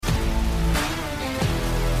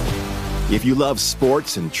If you love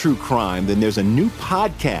sports and true crime, then there's a new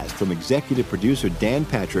podcast from executive producer Dan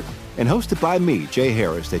Patrick and hosted by me, Jay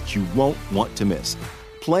Harris, that you won't want to miss.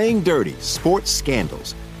 Playing Dirty: Sports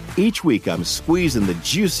Scandals. Each week, I'm squeezing the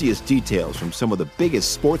juiciest details from some of the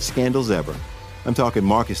biggest sports scandals ever. I'm talking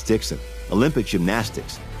Marcus Dixon, Olympic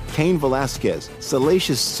gymnastics, Cain Velasquez,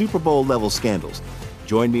 salacious Super Bowl-level scandals.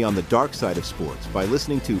 Join me on the dark side of sports by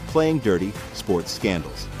listening to Playing Dirty: Sports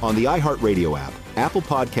Scandals on the iHeartRadio app, Apple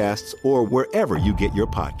Podcasts, or wherever you get your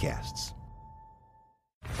podcasts.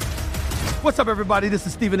 What's up, everybody? This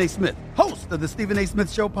is Stephen A. Smith, host of the Stephen A.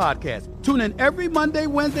 Smith Show podcast. Tune in every Monday,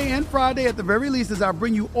 Wednesday, and Friday at the very least as I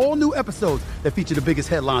bring you all new episodes that feature the biggest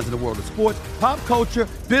headlines in the world of sports, pop culture,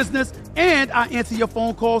 business, and I answer your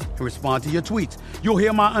phone calls and respond to your tweets. You'll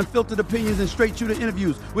hear my unfiltered opinions and straight-shooter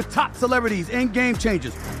interviews with top celebrities and game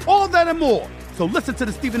changers. All that and more. So listen to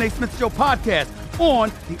the Stephen A. Smith Show podcast on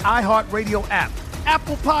the iHeartRadio app,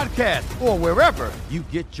 Apple Podcasts, or wherever you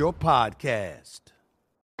get your podcast.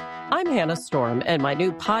 I'm Hannah Storm, and my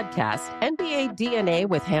new podcast, NBA DNA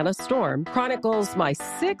with Hannah Storm, chronicles my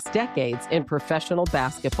 6 decades in professional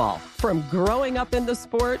basketball. From growing up in the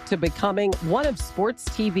sport to becoming one of sports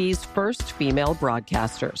TV's first female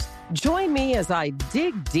broadcasters. Join me as I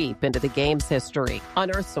dig deep into the game's history,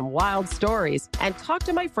 unearth some wild stories, and talk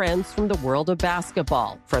to my friends from the world of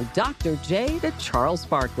basketball, from Dr. J to Charles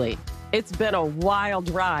Barkley. It's been a wild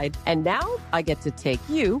ride, and now I get to take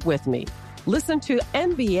you with me. Listen to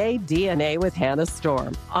NBA DNA with Hannah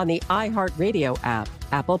Storm on the iHeartRadio app,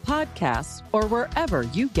 Apple Podcasts, or wherever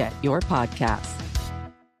you get your podcasts.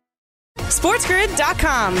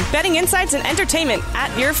 SportsGrid.com. Betting insights and entertainment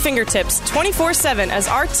at your fingertips 24/7 as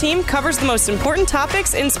our team covers the most important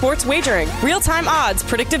topics in sports wagering. Real-time odds,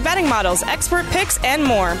 predictive betting models, expert picks, and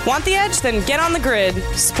more. Want the edge? Then get on the grid.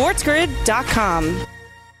 SportsGrid.com.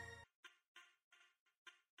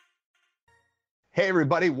 Hey,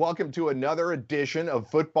 everybody. Welcome to another edition of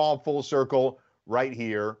Football Full Circle right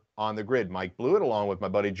here on the grid. Mike Blewett along with my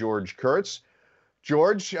buddy George Kurtz.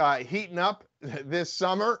 George, heating up this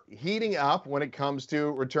summer, heating up when it comes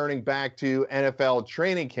to returning back to NFL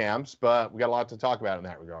training camps, but we got a lot to talk about in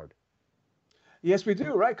that regard. Yes, we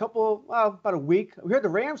do, right? About a week. We heard the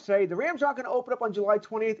Rams today. The Rams aren't going to open up on July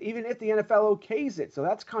 20th, even if the NFL okays it. So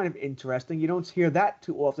that's kind of interesting. You don't hear that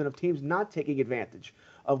too often of teams not taking advantage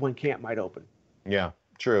of when camp might open. Yeah,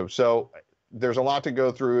 true. So there's a lot to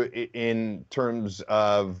go through in terms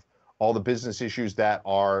of all the business issues that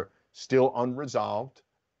are still unresolved.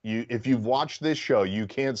 If you've watched this show, you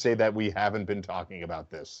can't say that we haven't been talking about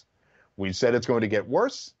this. We said it's going to get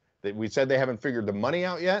worse. We said they haven't figured the money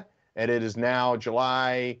out yet. And it is now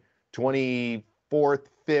July 24th,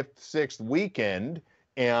 5th, 6th weekend,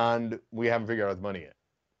 and we haven't figured out the money yet.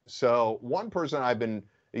 So one person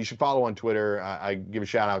you should follow on Twitter. I give a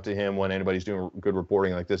shout out to him when anybody's doing good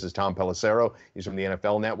reporting like this, is Tom Pelissero. He's from the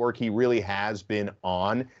NFL Network. He really has been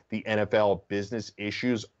on the NFL business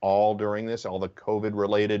issues all during this, all the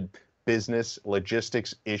COVID-related business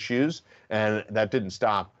logistics issues, and that didn't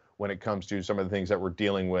stop when it comes to some of the things that we're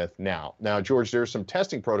dealing with now. Now, George, there's some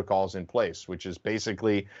testing protocols in place, which is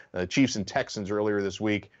basically the Chiefs and Texans earlier this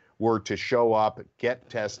week were to show up, get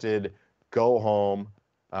tested, go home,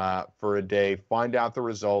 for a day, find out the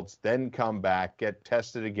results, then come back, get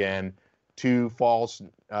tested again, 2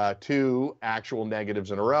 actual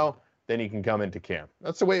negatives in a row, then you can come into camp.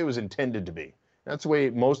 That's the way it was intended to be. That's the way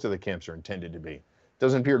most of the camps are intended to be.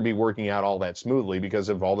 Doesn't appear to be working out all that smoothly because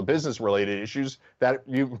of all the business-related issues that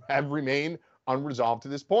have remained unresolved to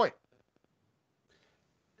this point.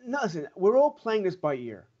 No, listen, we're all playing this by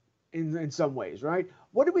ear in some ways, right?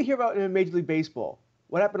 What did we hear about in Major League Baseball?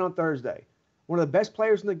 What happened on Thursday? One of the best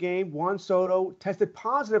players in the game, Juan Soto, tested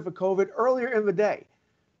positive for COVID earlier in the day.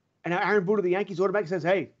 And Aaron Boone of the Yankees automatically says,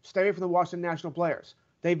 hey, stay away from the Washington National players.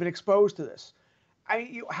 They've been exposed to this.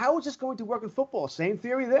 How is this going to work in football? Same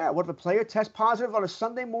theory there. What if a player tests positive on a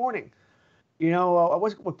Sunday morning?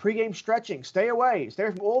 With pregame stretching? Stay away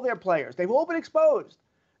from all their players. They've all been exposed,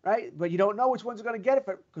 right? But you don't know which ones are going to get it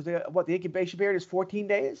because the incubation period is 14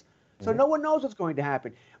 days. So no one knows what's going to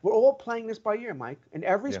happen. We're all playing this by ear, Mike, in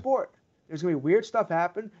every sport. There's going to be weird stuff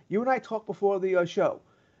happen. You and I talked before the show,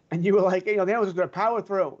 and you were like, the analysts are going to power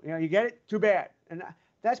through. You get it? Too bad. And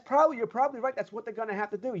you're probably right. That's what they're going to have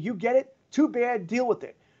to do. You get it? Too bad. Deal with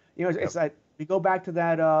it. It's like we go back to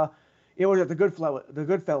that. The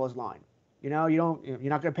Goodfellas line. You're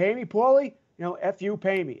not going to pay me, Paulie. F you,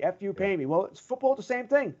 pay me. F you, pay me. Well, it's football. The same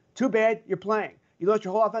thing. Too bad. You're playing. You lost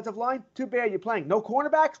your whole offensive line. Too bad. You're playing. No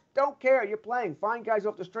cornerbacks. Don't care. You're playing. Find guys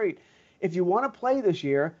off the street. If you want to play this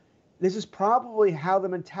year, this is probably how the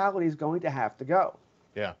mentality is going to have to go.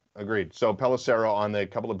 Yeah, agreed. So Pelissero on the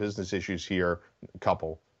couple of business issues here,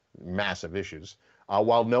 massive issues.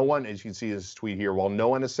 While no one, as you can see this tweet here, while no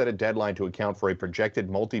one has set a deadline to account for a projected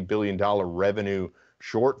multi-billion-dollar revenue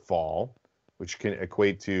shortfall, which can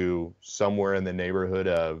equate to somewhere in the neighborhood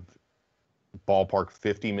of ballpark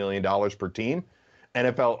 $50 million per team,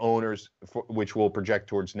 NFL owners, which will project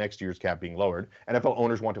towards next year's cap being lowered, NFL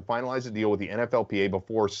owners want to finalize a deal with the NFLPA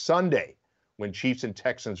before Sunday, when Chiefs and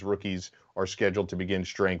Texans rookies are scheduled to begin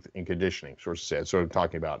strength and conditioning. Sources said. So I'm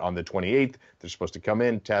talking about on the 28th, they're supposed to come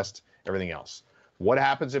in, test, everything else. What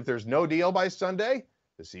happens if there's no deal by Sunday?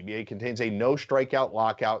 The CBA contains a no strikeout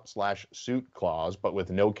lockout/suit clause, but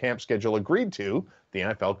with no camp schedule agreed to, the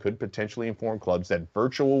NFL could potentially inform clubs that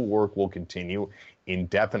virtual work will continue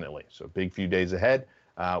indefinitely. So a big few days ahead.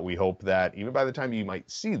 We hope that even by the time you might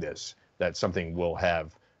see this, that something will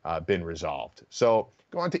have been resolved. So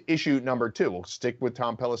go on to issue number 2. We'll stick with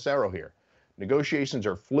Tom Pelissero here. Negotiations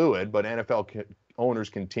are fluid, but NFL owners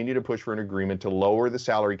continue to push for an agreement to lower the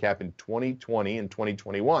salary cap in 2020 and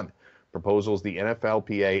 2021. Proposals the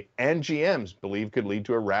NFLPA and GMs believe could lead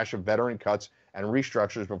to a rash of veteran cuts and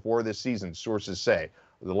restructures before this season, sources say.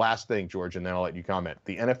 The last thing, George, and then I'll let you comment.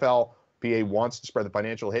 The NFLPA wants to spread the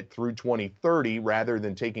financial hit through 2030 rather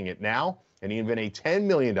than taking it now, and even a $10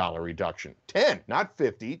 million reduction, 10, not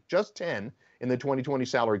 50, just 10, in the 2020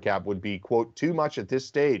 salary cap would be, quote, too much at this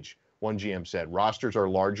stage, one GM said. Rosters are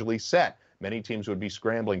largely set. Many teams would be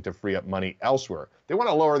scrambling to free up money elsewhere. They want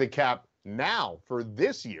to lower the cap now for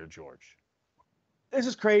this year, George. This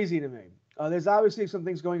is crazy to me. There's obviously some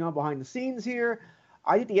things going on behind the scenes here.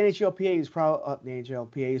 I think the NFLPA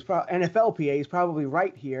is probably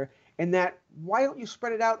right here in that why don't you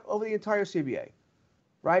spread it out over the entire CBA,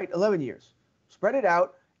 right? 11 years. Spread it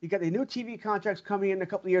out. You got the new TV contracts coming in a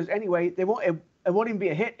couple of years anyway. It won't even be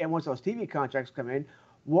a hit. And once those TV contracts come in,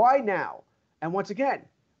 why now? And once again,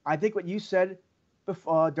 I think what you said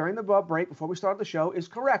before, during the break, before we started the show, is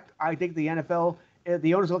correct. I think the NFL,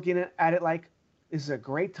 the owners are looking at it like this is a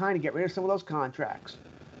great time to get rid of some of those contracts.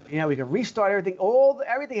 You know, we can restart everything.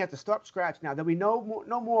 Everything has to start from scratch now. There'll be no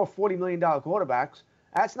more $40 million quarterbacks.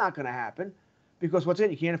 That's not going to happen because what's in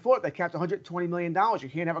it? You can't afford it. They capped $120 million. You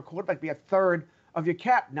can't have a quarterback be a third of your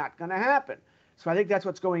cap. Not going to happen. So I think that's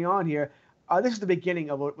what's going on here. This is the beginning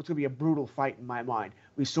of what's going to be a brutal fight in my mind.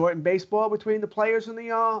 We saw it in baseball between the players and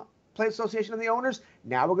the Players Association and the owners.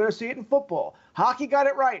 Now we're going to see it in football. Hockey got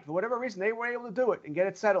it right. For whatever reason, they were able to do it and get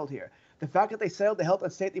it settled here. The fact that they settled the health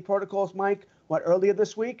and safety protocols, Mike, earlier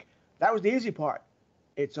this week, that was the easy part.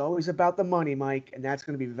 It's always about the money, Mike, and that's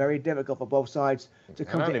going to be very difficult for both sides to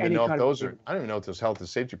come to any kind of agreement. I don't even know if those health and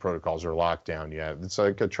safety protocols are locked down yet. It's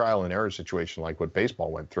like a trial and error situation like what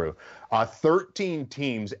baseball went through. 13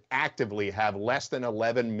 teams actively have less than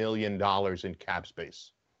 $11 million in cap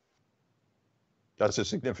space. That's a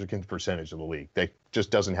significant percentage of the league that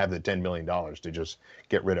just doesn't have the $10 million to just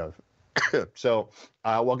get rid of. So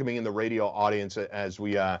welcoming in the radio audience as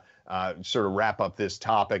we sort of wrap up this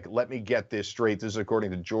topic. Let me get this straight. This is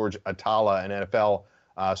according to George Atala, an NFL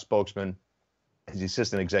spokesman. He's the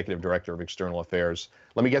Assistant Executive Director of External Affairs.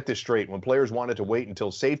 Let me get this straight. When players wanted to wait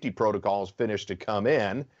until safety protocols finished to come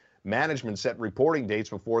in, management set reporting dates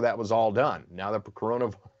before that was all done. Now that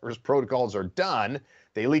coronavirus protocols are done,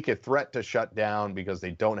 they leak a threat to shut down because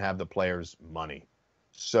they don't have the players' money.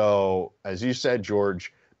 So, as you said,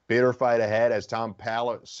 George, bitter fight ahead, as Tom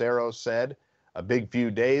Pelissero said, a big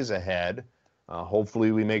few days ahead.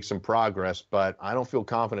 Hopefully we make some progress, but I don't feel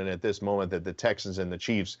confident at this moment that the Texans and the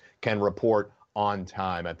Chiefs can report on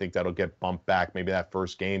time. I think that'll get bumped back. Maybe that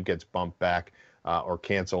first game gets bumped back or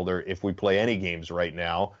canceled, or if we play any games right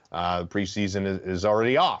now, the preseason is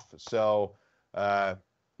already off. So a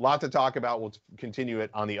lot to talk about. We'll continue it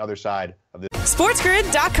on the other side of this.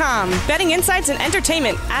 SportsGrid.com. Betting insights and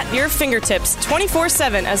entertainment at your fingertips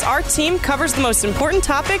 24/7 as our team covers the most important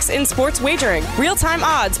topics in sports wagering. Real-time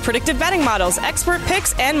odds, predictive betting models, expert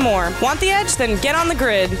picks, and more. Want the edge? Then get on the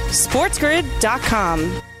grid.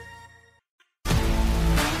 SportsGrid.com.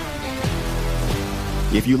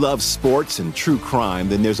 If you love sports and true crime,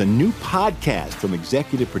 then there's a new podcast from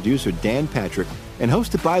executive producer Dan Patrick and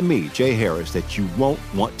hosted by me, Jay Harris, that you won't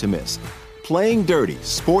want to miss. Playing Dirty: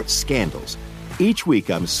 Sports Scandals. Each week,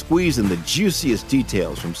 I'm squeezing the juiciest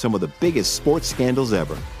details from some of the biggest sports scandals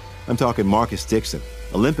ever. I'm talking Marcus Dixon,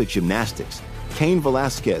 Olympic gymnastics, Cain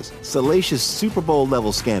Velasquez, salacious Super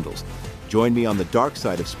Bowl-level scandals. Join me on the dark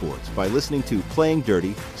side of sports by listening to Playing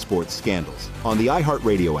Dirty: Sports Scandals on the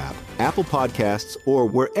iHeartRadio app, Apple Podcasts, or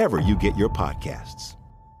wherever you get your podcasts.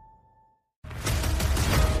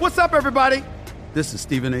 What's up, everybody? This is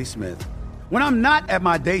Stephen A. Smith. When I'm not at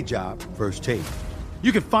my day job, First Take,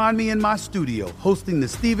 You can find me in my studio hosting the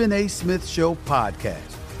Stephen A. Smith Show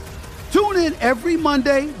podcast. Tune in every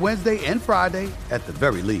Monday, Wednesday, and Friday, at the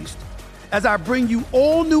very least, as I bring you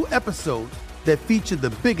all new episodes that feature the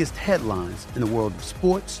biggest headlines in the world of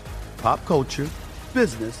sports, pop culture,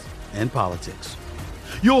 business, and politics.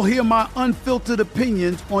 You'll hear my unfiltered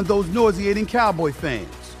opinions on those nauseating Cowboy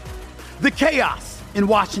fans, the chaos in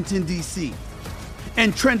Washington, D.C.,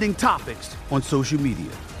 and trending topics on social media,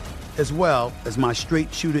 as well as my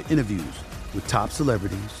straight shooter interviews with top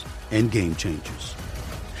celebrities and game changers.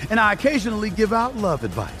 And I occasionally give out love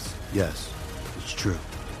advice. Yes, it's true.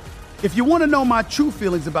 If you want to know my true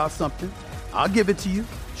feelings about something, I'll give it to you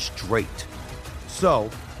straight. So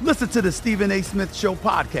listen to the Stephen A. Smith Show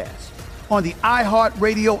podcast on the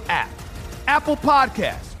iHeartRadio app, Apple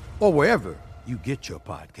Podcasts, or wherever you get your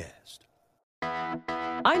podcast.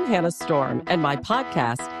 I'm Hannah Storm, and my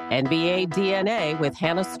podcast, NBA DNA with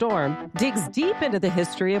Hannah Storm, digs deep into the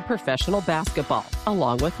history of professional basketball,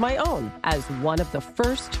 along with my own, as one of the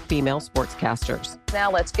first female sportscasters.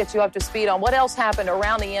 Now let's get you up to speed on what else happened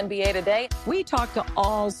around the NBA today. We talk to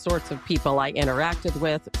all sorts of people I interacted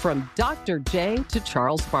with, from Dr. J to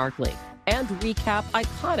Charles Barkley, and recap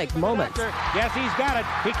iconic moments. Yes, he's got it.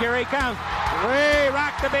 Here he comes. Way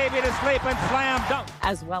rock the baby to sleep and slam dunk.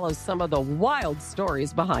 As well as some of the wild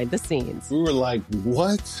stories behind the scenes. We were like,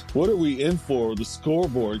 what? What are we in for? The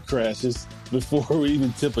scoreboard crashes before we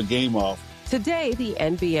even tip a game off. Today, the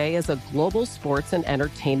NBA is a global sports and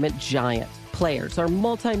entertainment giant. Players are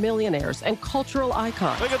multimillionaires and cultural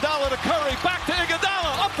icons. Iguodala to Curry, back to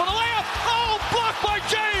Iguodala, up for the layup. Oh, blocked by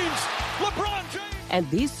James. LeBron James. And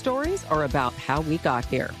these stories are about how we got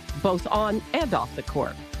here, both on and off the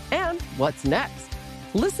court. And what's next?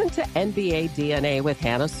 Listen to NBA DNA with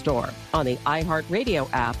Hannah Storm on the iHeartRadio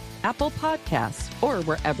app, Apple Podcasts, or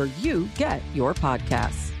wherever you get your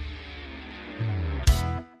podcasts.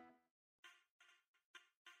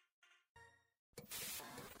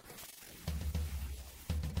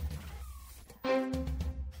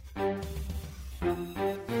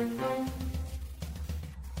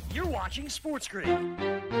 You're watching Sports Grid.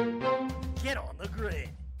 Get on the grid.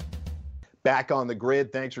 Back on the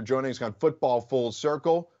grid. Thanks for joining us on Football Full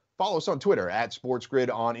Circle. Follow us on Twitter at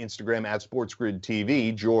SportsGrid, on Instagram at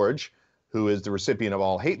SportsGridTV. George, who is the recipient of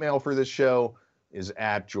all hate mail for this show, is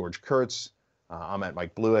at George Kurtz. I'm at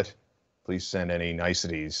Mike Blewett. Please send any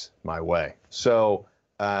niceties my way. So,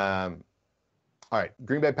 all right,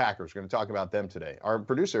 Green Bay Packers. We're going to talk about them today. Our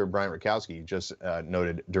producer, Brian Rakowski, just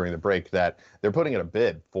noted during the break that they're putting in a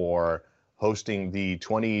bid for hosting the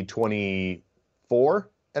 2024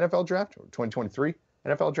 NFL draft or 2023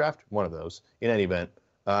 NFL draft, one of those. In any event,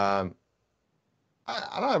 I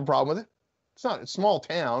don't have a problem with it. It's not a small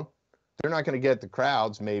town. They're not going to get the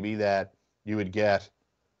crowds maybe that you would get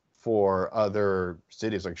for other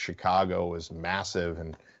cities. Like Chicago was massive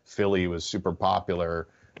and Philly was super popular,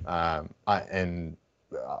 and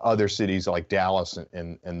other cities like Dallas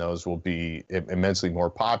and those will be immensely more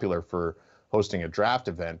popular for hosting a draft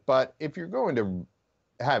event. But if you're going to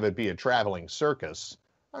have it be a traveling circus,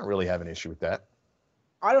 I don't really have an issue with that.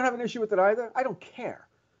 I don't have an issue with it either. I don't care.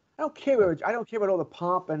 I don't care about all the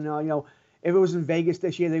pomp and if it was in Vegas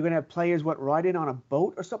this year, they're going to have players ride in on a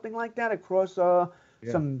boat or something like that across some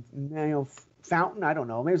fountain. I don't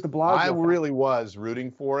know. Maybe it's the Bellagio. I really was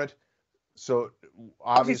rooting for it. So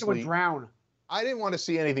obviously, someone drown. I didn't want to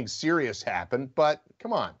see anything serious happen, but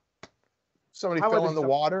come on, somebody fell in the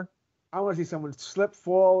water. I want to see someone slip,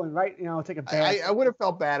 fall, and take a bath. I would have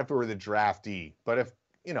felt bad if it were the draftee, but if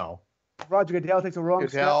Roger Goodell takes a wrong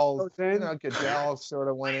step. Goodell sort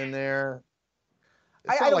of went in there.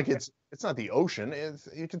 It's not like it's not the ocean.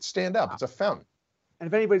 You can stand up. It's a fountain. And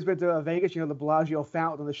if anybody's been to Vegas, the Bellagio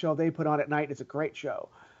fountain and the show they put on at night, it's a great show.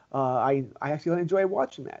 I actually enjoy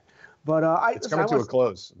watching that. But it's coming to a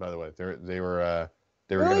close, by the way. They were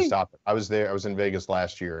going to stop it. I was there. I was in Vegas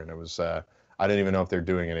last year, and it was. I don't even know if they're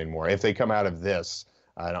doing it anymore. If they come out of this,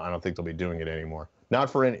 I don't think they'll be doing it anymore.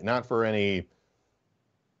 Not for any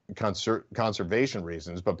conservation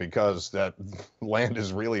reasons, but because that land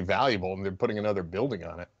is really valuable and they're putting another building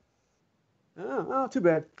on it. Oh, too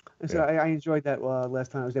bad. So I enjoyed that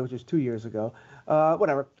last time I was there, which was 2 years ago.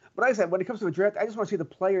 Whatever. But like I said, when it comes to a draft, I just want to see the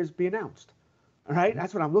players be announced. All right?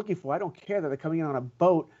 That's what I'm looking for. I don't care that they're coming in on a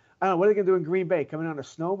boat. I don't know. What are they going to do in Green Bay? Coming on a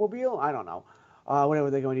snowmobile? I don't know.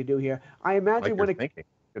 Whatever they're going to do here. I imagine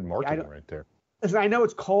good marketing right there. Listen, I know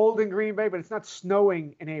it's cold in Green Bay, but it's not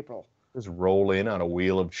snowing in April. Just roll in on a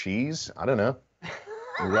wheel of cheese. I don't know.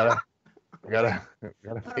 You gotta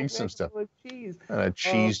think some stuff. A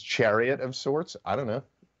cheese chariot of sorts. I don't know.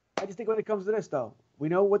 I just think when it comes to this, though, we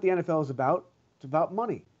know what the NFL is about. It's about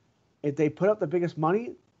money. if they put up the biggest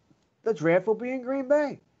money, the draft will be in Green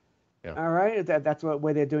Bay. Yeah. All right, that's what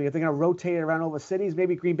way they're doing. If they're going to rotate it around over cities,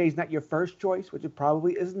 maybe Green Bay's not your first choice, which it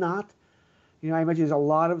probably is not. I imagine there's a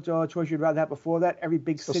lot of choice you'd rather have before that. Every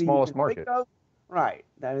big city, the smallest market, right?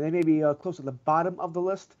 They may be close to the bottom of the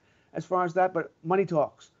list as far as that, but money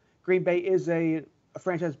talks. Green Bay is a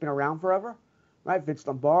franchise that's been around forever, right? Vince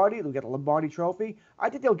Lombardi, they'll get a Lombardi Trophy. I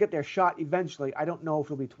think they'll get their shot eventually. I don't know if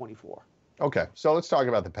it'll be 24. Okay, so let's talk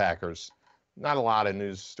about the Packers. Not a lot of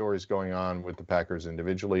news stories going on with the Packers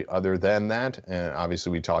individually other than that. And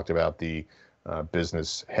obviously we talked about the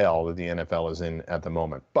business hell that the NFL is in at the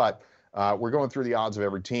moment. But we're going through the odds of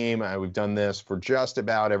every team. We've done this for just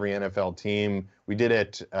about every NFL team. We did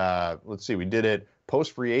it, we did it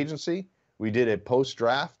post-free agency. We did it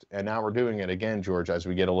post-draft. And now we're doing it again, George, as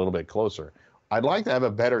we get a little bit closer. I'd like to have a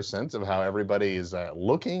better sense of how everybody is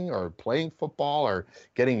looking or playing football or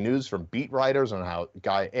getting news from beat writers on how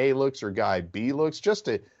guy A looks or guy B looks, just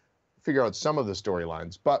to figure out some of the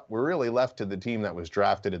storylines. But we're really left to the team that was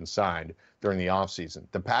drafted and signed during the offseason.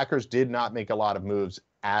 The Packers did not make a lot of moves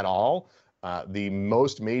at all. The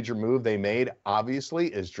most major move they made, obviously,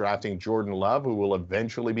 is drafting Jordan Love, who will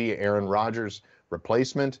eventually be Aaron Rodgers'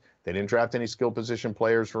 replacement. They didn't draft any skill position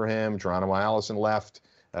players for him. Geronimo Allison left.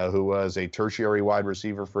 Who was a tertiary wide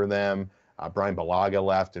receiver for them. Brian Bulaga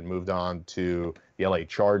left and moved on to the LA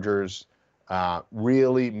Chargers.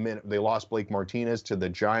 They lost Blake Martinez to the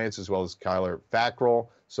Giants as well as Kyler Fackrell.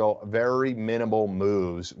 So very minimal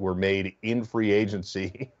moves were made in free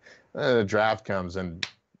agency. The draft comes and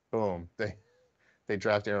boom, they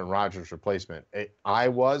draft Aaron Rodgers' replacement. I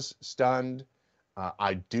was stunned.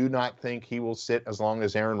 I do not think he will sit as long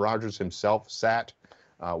as Aaron Rodgers himself sat.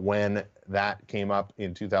 When that came up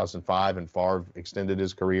in 2005 and Favre extended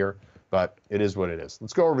his career, but it is what it is.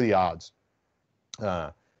 Let's go over the odds.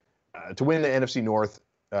 To win the NFC North,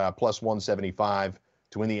 plus 175.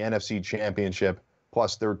 To win the NFC Championship,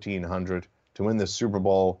 plus 1,300. To win the Super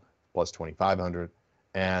Bowl, plus 2,500.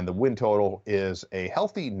 And the win total is a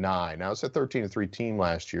healthy 9. Now, it's a 13-3 team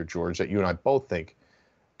last year, George, that you and I both think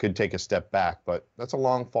could take a step back, but that's a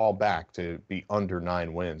long fall back to be under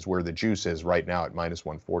 9 wins, where the juice is right now at minus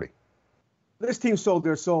 140. This team sold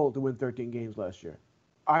their soul to win 13 games last year.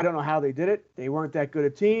 I don't know how they did it. They weren't that good a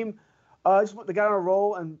team. They got on a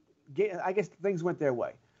roll, and I guess things went their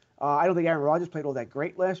way. I don't think Aaron Rodgers played all that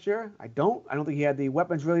great last year. I don't think he had the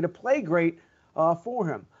weapons really to play great for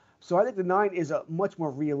him. So I think the 9 is a much more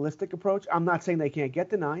realistic approach. I'm not saying they can't get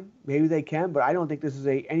the 9. Maybe they can, but I don't think this is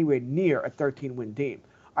anywhere near a 13-win team.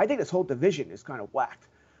 I think this whole division is kind of whacked,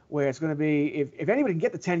 where it's going to be, if anybody can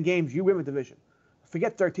get to 10 games, you win the division.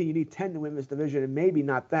 Forget 13, you need 10 to win this division, and maybe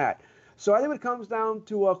not that. So I think it comes down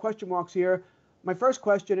to question marks here. My first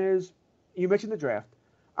question is, you mentioned the draft.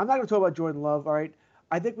 I'm not going to talk about Jordan Love, all right?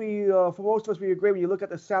 I think for most of us, we agree when you look at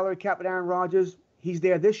the salary cap with Aaron Rodgers, he's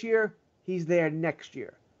there this year, he's there next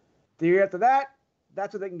year. The year after that,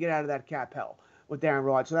 that's what they can get out of that cap hell with Aaron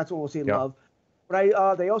Rodgers. So that's what we'll see in Love.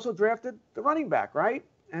 But they also drafted the running back, right?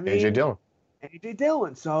 A.J. Dillon. A.J.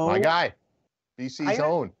 Dillon. So my guy. DC's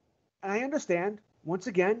own. And I understand. Once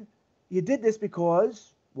again, you did this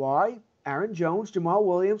because, why? Aaron Jones, Jamal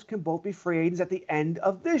Williams can both be free agents at the end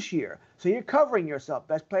of this year. So you're covering yourself.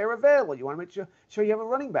 Best player available. You want to make sure you have a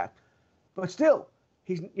running back. But still,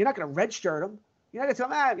 you're not going to redshirt him. You're not going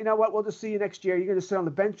to tell him, you know what, we'll just see you next year. You're going to sit on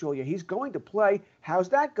the bench all year. He's going to play. How's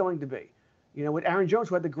that going to be? With Aaron Jones,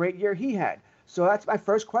 who had the great year he had. So that's my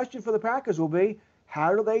first question for the Packers will be,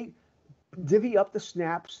 how do they divvy up the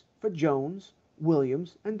snaps for Jones,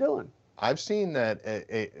 Williams, and Dillon? I've seen that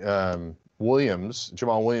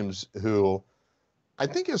Jamal Williams, who I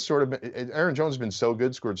think has sort of been, Aaron Jones has been so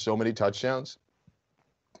good, scored so many touchdowns.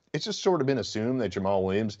 It's just sort of been assumed that Jamal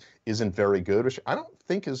Williams isn't very good, which I don't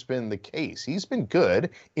think has been the case. He's been good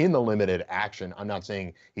in the limited action. I'm not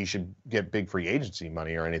saying he should get big free agency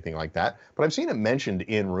money or anything like that, but I've seen it mentioned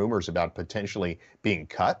in rumors about potentially being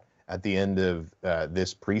cut at the end of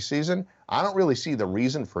this preseason. I don't really see the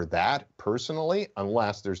reason for that personally,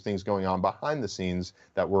 unless there's things going on behind the scenes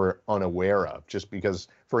that we're unaware of. Just because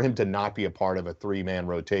for him to not be a part of a 3-man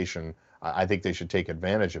rotation, I think they should take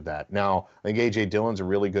advantage of that. Now, I think A.J. Dillon's a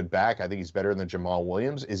really good back. I think he's better than Jamal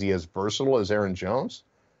Williams. Is he as versatile as Aaron Jones?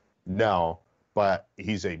 No, but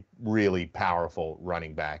he's a really powerful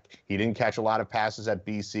running back. He didn't catch a lot of passes at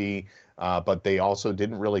BC, but they also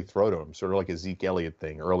didn't really throw to him, sort of like a Zeke Elliott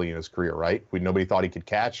thing early in his career, right? When nobody thought he could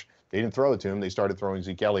catch, they didn't throw it to him. They started throwing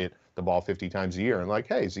Zeke Elliott the ball 50 times a year and like,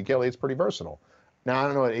 hey, Zeke Elliott's pretty versatile. Now, I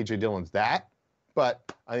don't know what A.J. Dillon's that,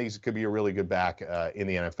 but I think he could be a really good back in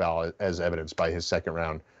the NFL, as evidenced by his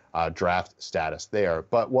second-round draft status there.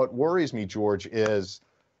 But what worries me, George, is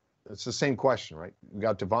It's the same question, right? We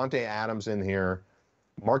got Davante Adams in here.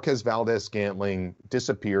 Marquez Valdes-Scantling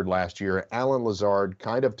disappeared last year. Allen Lazard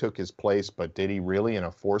kind of took his place, but did he really in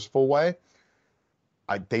a forceful way?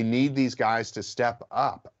 They need these guys to step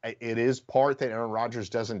up. It is part that Aaron Rodgers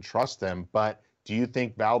doesn't trust them, but do you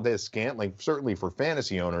think Valdes-Scantling, certainly for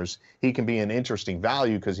fantasy owners, he can be an interesting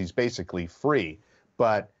value because he's basically free?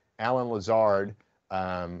 But Allen Lazard,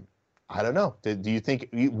 I don't know. Do you think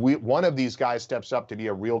one of these guys steps up to be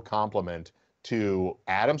a real complement to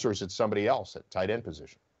Adams, or is it somebody else at tight end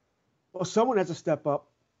position? Well, someone has to step up.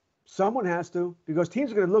 Someone has to, because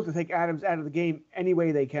teams are going to look to take Adams out of the game any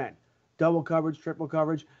way they can. Double coverage, triple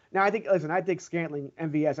coverage. Now, I think Scantling,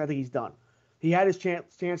 MVS, I think he's done. He had his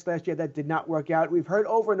chance last year. That did not work out. We've heard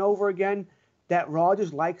over and over again that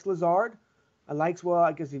Rodgers likes Lazard. I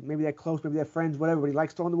guess maybe they're close, maybe they're friends, whatever, but he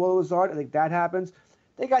likes throwing the ball to Lazard. I think that happens.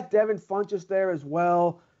 They got Devin Funchess there as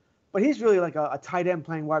well. But he's really like a tight end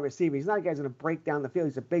playing wide receiver. He's not a guy who's going to break down the field.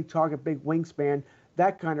 He's a big target, big wingspan,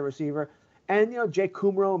 that kind of receiver. And, Jake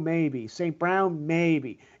Kumerow, maybe. St. Brown,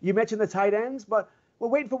 maybe. You mentioned the tight ends, but we're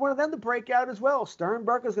waiting for one of them to break out as well.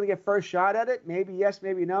 Sternberger is going to get first shot at it. Maybe yes,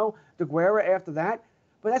 maybe no. DeGuara after that.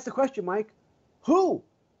 But that's the question, Mike. Who?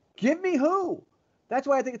 Give me who? That's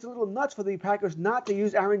why I think it's a little nuts for the Packers not to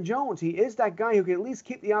use Aaron Jones. He is that guy who can at least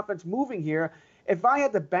keep the offense moving here. If I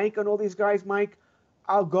had to bank on all these guys, Mike,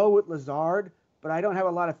 I'll go with Lazard, but I don't have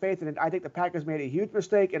a lot of faith in it. I think the Packers made a huge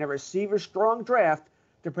mistake in a receiver-strong draft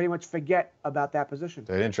to pretty much forget about that position.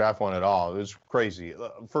 They didn't draft one at all. It was crazy.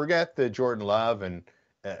 Forget the Jordan Love and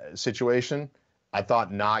situation. I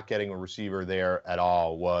thought not getting a receiver there at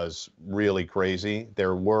all was really crazy.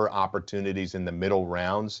 There were opportunities in the middle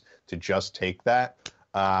rounds to just take that.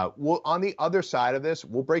 On the other side of this,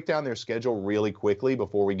 we'll break down their schedule really quickly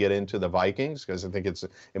before we get into the Vikings, because I think it's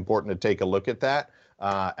important to take a look at that.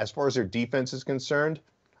 As far as their defense is concerned,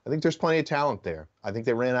 I think there's plenty of talent there. I think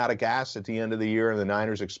they ran out of gas at the end of the year, and the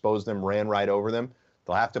Niners exposed them, ran right over them.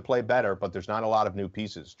 They'll have to play better, but there's not a lot of new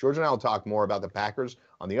pieces. George and I will talk more about the Packers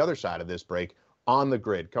on the other side of this break on The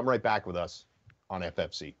Grid. Come right back with us on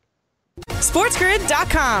FFC.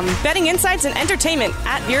 SportsGrid.com. Betting insights and entertainment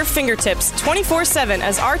at your fingertips 24/7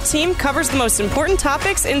 as our team covers the most important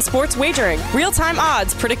topics in sports wagering. Real-time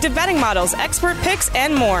odds, predictive betting models, expert picks,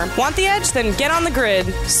 and more. Want the edge? Then get on the grid.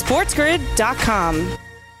 SportsGrid.com.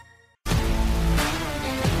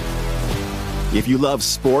 If you love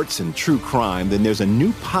sports and true crime, then there's a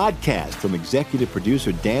new podcast from executive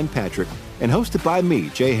producer Dan Patrick and hosted by me,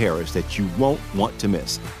 Jay Harris, that you won't want to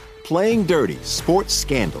miss. Playing Dirty: Sports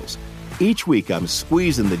Scandals. Each week, I'm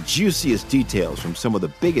squeezing the juiciest details from some of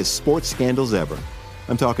the biggest sports scandals ever.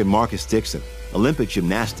 I'm talking Marcus Dixon, Olympic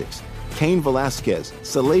gymnastics, Cain Velasquez,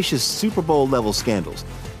 salacious Super Bowl-level scandals.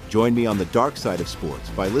 Join me on the dark side of sports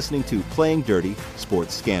by listening to Playing Dirty: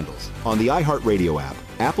 Sports Scandals on the iHeartRadio app,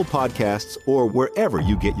 Apple Podcasts, or wherever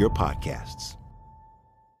you get your podcasts.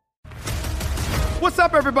 What's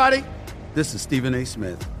up, everybody? This is Stephen A.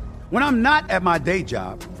 Smith. When I'm not at my day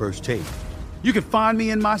job, First Take, you can find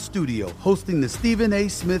me in my studio hosting the Stephen A.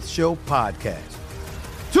 Smith Show podcast.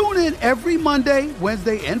 Tune in every Monday,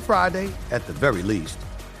 Wednesday, and Friday, at the very least,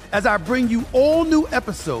 as I bring you all new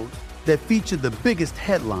episodes that feature the biggest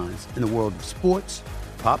headlines in the world of sports,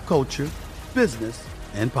 pop culture, business,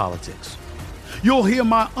 and politics. You'll hear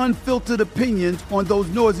my unfiltered opinions on those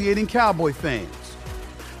nauseating Cowboy fans,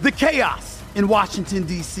 the chaos in Washington,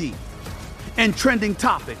 D.C., and trending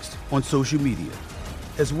topics on social media,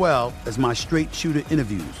 as well as my straight shooter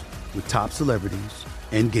interviews with top celebrities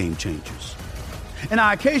and game changers. And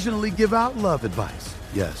I occasionally give out love advice.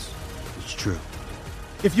 Yes, it's true.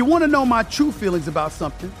 If you want to know my true feelings about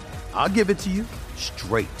something, I'll give it to you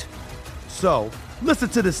straight. So listen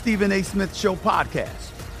to the Stephen A. Smith Show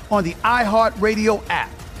podcast on the iHeartRadio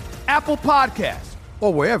app, Apple Podcasts,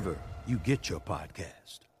 or wherever you get your podcast.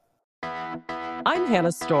 I'm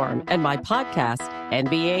Hannah Storm, and my podcast,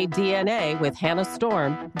 NBA DNA with Hannah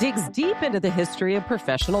Storm, digs deep into the history of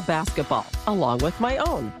professional basketball, along with my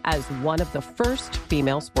own, as one of the first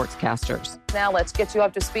female sportscasters. Now let's get you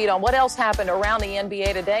up to speed on what else happened around the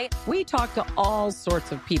NBA today. We talked to all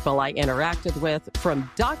sorts of people I interacted with, from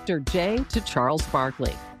Dr. J to Charles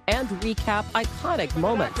Barkley, and recap iconic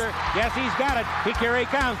moments. Yes, he's got it. Here he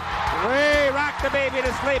comes. Way rock the baby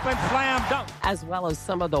to sleep and slam dunk. As well as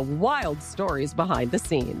some of the wild stories behind the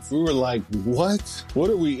scenes. We were like, what? What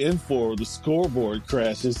are we in for? The scoreboard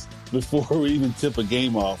crashes before we even tip a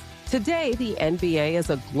game off. Today, the NBA is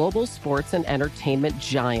a global sports and entertainment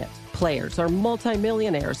giant. Players are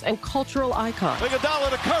multimillionaires and cultural icons. Iguodala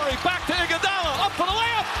to Curry, back to Iguodala, up for the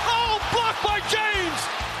layup. Oh, blocked by James.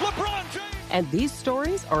 LeBron James. And these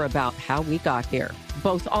stories are about how we got here.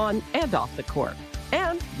 both on and off the court.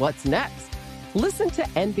 And what's next? Listen to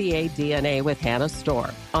NBA DNA with Hannah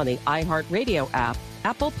Storm on the iHeartRadio app,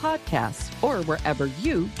 Apple Podcasts, or wherever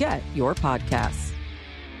you get your podcasts.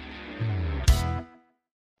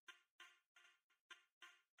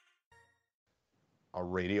 A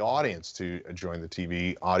radio audience to join the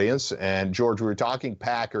TV audience. And George, we were talking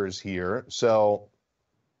Packers here. So,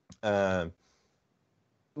 look,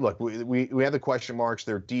 we have the question marks.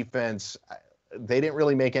 Their defense, they didn't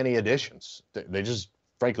really make any additions. They just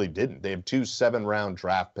frankly didn't. They have 2 7-round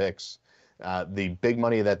draft picks. The big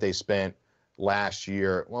money that they spent last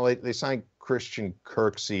year, well, they signed Christian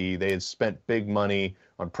Kirksey. They had spent big money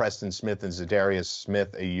on Preston Smith and Zadarius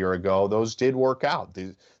Smith a year ago. Those did work out.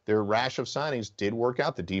 Their rash of signings did work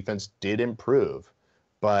out. The defense did improve.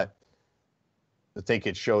 But I think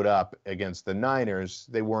it showed up against the Niners.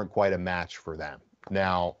 They weren't quite a match for them.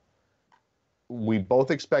 Now, we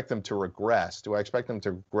both expect them to regress. Do I expect them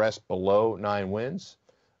to regress below 9 wins?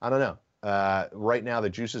 I don't know. Right now, the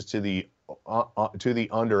juice is to the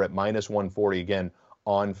under at -140 again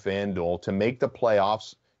on FanDuel. To make the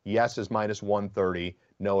playoffs, yes is -130,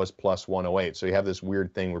 no is +108. So you have this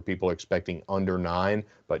weird thing where people are expecting under 9,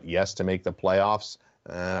 but yes to make the playoffs.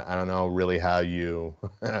 I don't know really how you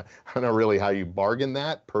bargain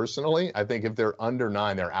that personally. I think if they're under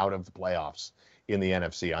 9, they're out of the playoffs in the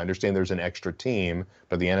NFC. I understand there's an extra team,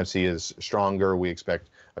 but the NFC is stronger. We expect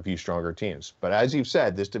a few stronger teams. But as you've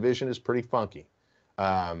said, this division is pretty funky.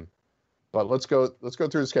 But let's go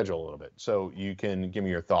through the schedule a little bit so you can give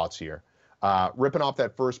me your thoughts here. Ripping off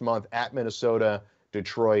that first month at Minnesota,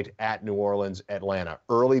 Detroit, at New Orleans, Atlanta.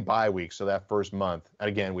 Early bye week, so that first month. And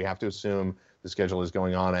again, we have to assume the schedule is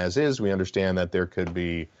going on as is. We understand that there could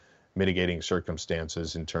be mitigating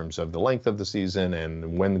circumstances in terms of the length of the season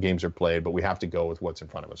and when the games are played, but we have to go with what's in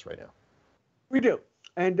front of us right now. We do.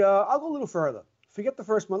 And I'll go a little further. Forget the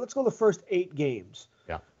first month. Let's go the first 8 games.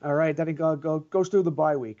 Yeah. All right. Then it goes through the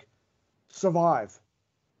bye week. Survive.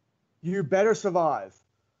 You better survive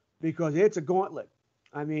because it's a gauntlet.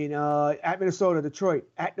 I mean, at Minnesota, Detroit,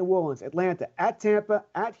 at New Orleans, Atlanta, at Tampa,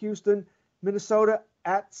 at Houston, Minnesota,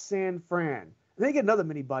 at San Fran. And then you get another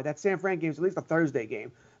mini bye. That San Fran game is at least a Thursday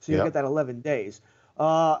game, so you get that 11 days.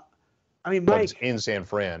 I mean, Mike, but it's in San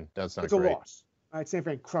Fran. That's not great. It's a loss. All right, San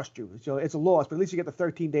Fran crushed you. So it's a loss, but at least you get the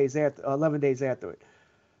 13 days after, 11 days after it.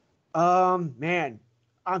 Man,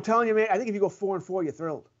 I'm telling you, man, I think if you go 4-4, you're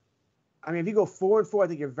thrilled. I mean, if you go 4-4, I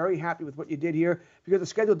think you're very happy with what you did here because the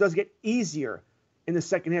schedule does get easier in the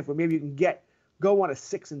second half, where maybe you can go on a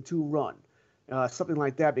 6-2 run, something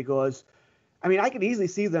like that. Because, I mean, I could easily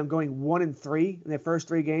see them going 1-3 in their first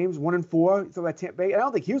 3 games, 1-4. So that Tampa Bay. I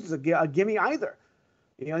don't think Houston's a gimme either.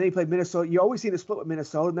 You know, they played Minnesota. You always see the split with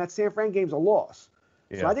Minnesota, and that San Fran game's a loss.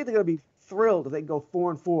 Yeah. So I think they're going to be thrilled if they can go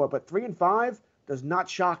 4-4. But 3-5 does not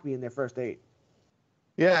shock me in their first 8.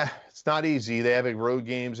 Yeah, it's not easy. They have road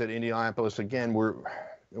games at Indianapolis. Again, we're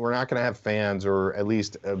not going to have fans, or at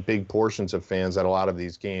least big portions of fans at a lot of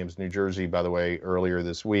these games. New Jersey, by the way, earlier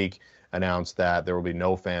this week announced that there will be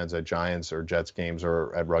no fans at Giants or Jets games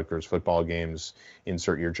or at Rutgers football games.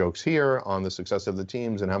 Insert your jokes here on the success of the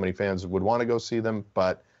teams and how many fans would want to go see them.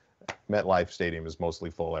 But MetLife Stadium is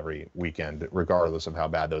mostly full every weekend, regardless of how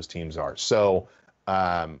bad those teams are. So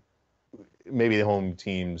maybe the home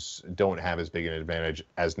teams don't have as big an advantage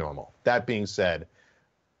as normal. That being said,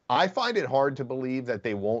 I find it hard to believe that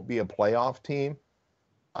they won't be a playoff team.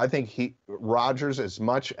 I think Rodgers, as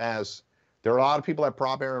much as there are a lot of people that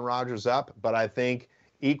prop Aaron Rodgers up, but I think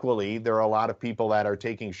equally there are a lot of people that are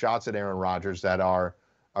taking shots at Aaron Rodgers that are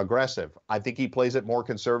aggressive. I think he plays it more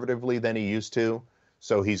conservatively than he used to,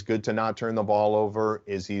 so he's good to not turn the ball over.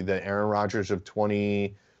 Is he the Aaron Rodgers of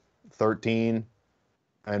 2013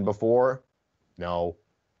 and before? No,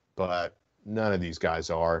 but none of these guys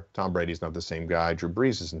are. Tom Brady's not the same guy. Drew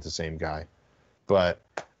Brees isn't the same guy. But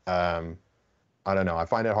I don't know. I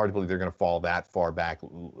find it hard to believe they're going to fall that far back,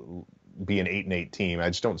 be an 8-8 team. I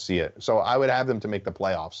just don't see it. So I would have them to make the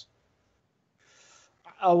playoffs.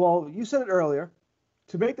 Well, you said it earlier.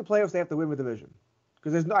 To make the playoffs, they have to win the division.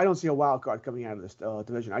 Because I don't see a wild card coming out of this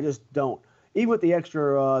division. I just don't. Even with the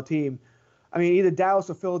extra team, I mean, either Dallas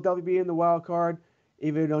or Philadelphia be in the wild card.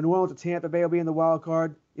 Even New Orleans or Tampa Bay will be in the wild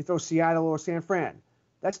card. You throw Seattle or San Fran.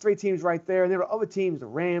 That's 3 teams right there. And there are other teams. The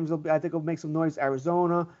Rams, I think, will make some noise.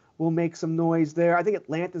 Arizona will make some noise there. I think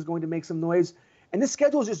Atlanta's going to make some noise. And this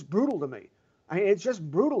schedule is just brutal to me. I mean, it's just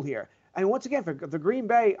brutal here. And once again, for Green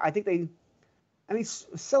Bay, I think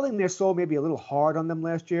selling their soul may be a little hard on them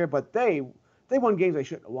last year, but they won games they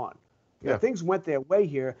shouldn't have won. You know, things went their way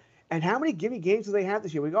here. And how many gimme games do they have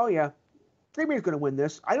this year? We go, yeah, Green Bay's going to win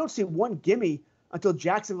this. I don't see one gimme until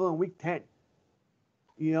Jacksonville in Week 10.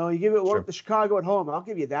 You know, you give it one to Chicago at home. I'll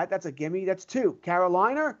give you that. That's a gimme. That's 2.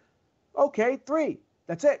 Carolina, okay, 3.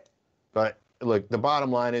 That's it. But look, the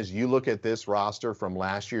bottom line is you look at this roster from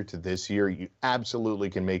last year to this year, you absolutely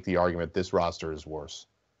can make the argument this roster is worse.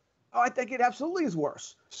 Oh, I think it absolutely is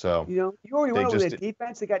worse. So, you know, you already went over their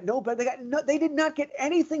defense. They got no better. They did not get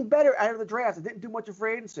anything better out of the draft. They didn't do much of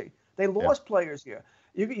free agency. They lost players here.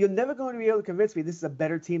 You're never going to be able to convince me this is a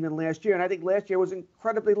better team than last year. And I think last year was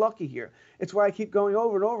incredibly lucky here. It's why I keep going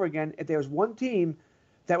over and over again. If there was one team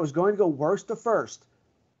that was going to go worst to first,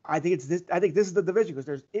 I think it's this. I think this is the division because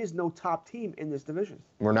there is no top team in this division.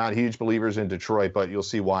 We're not huge believers in Detroit, but you'll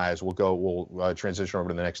see why as we'll transition over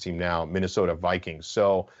to the next team now, Minnesota Vikings.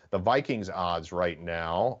 So the Vikings odds right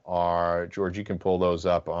now are, George, you can pull those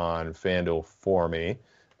up on FanDuel for me.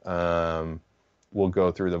 We'll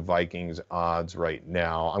go through the Vikings odds right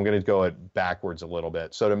now. I'm going to go it backwards a little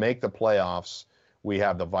bit. So to make the playoffs, we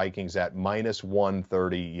have the Vikings at minus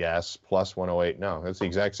 130, yes, plus 108. No, that's the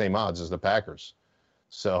exact same odds as the Packers.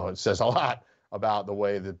 So it says a lot about the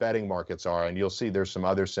way the betting markets are, and you'll see there's some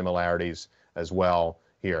other similarities as well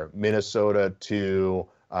here. Minnesota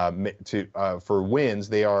for wins,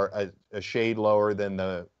 they are a shade lower than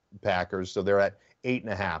the Packers, so they're at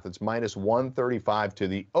 8.5. It's minus 135 to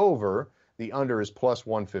the over. The under is plus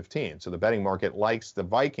 115. So the betting market likes the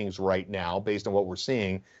Vikings right now, based on what we're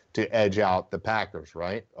seeing, to edge out the Packers,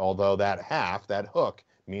 right? Although that hook,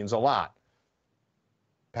 means a lot.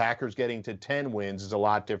 Packers getting to 10 wins is a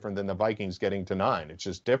lot different than the Vikings getting to 9. It's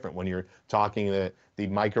just different when you're talking the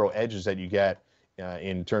micro edges that you get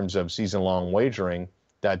in terms of season-long wagering.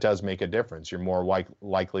 That does make a difference. You're more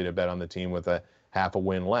likely to bet on the team with a half a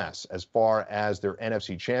win less. As far as their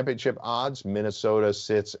NFC Championship odds, Minnesota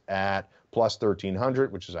sits at plus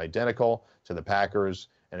 1,300, which is identical to the Packers.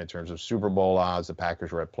 And in terms of Super Bowl odds, the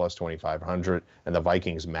Packers were at plus 2,500, and the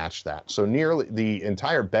Vikings matched that. So nearly the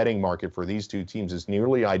entire betting market for these two teams is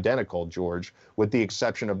nearly identical, George, with the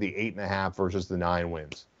exception of the 8.5 versus the 9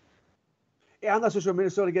 wins. Yeah, I'm not so sure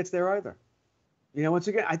Minnesota gets there either. You know, once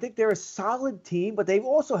again, I think they're a solid team, but they've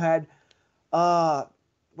also had, what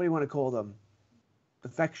do you want to call them?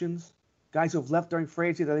 Defections? Guys who have left during free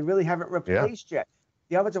agency that they really haven't replaced yet.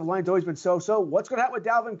 The offensive line's always been so-so. What's going to happen with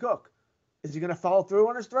Dalvin Cook? Is he going to follow through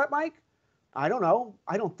on his threat, Mike? I don't know.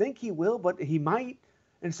 I don't think he will, but he might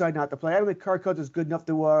and decide not to play. I don't think Kirk Cousins is good enough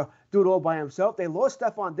to do it all by himself. They lost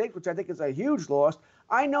Stephon Diggs, which I think is a huge loss.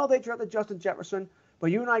 I know they drafted Justin Jefferson,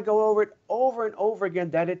 but you and I go over it over and over again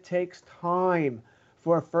that it takes time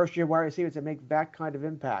for a first-year wide receiver to make that kind of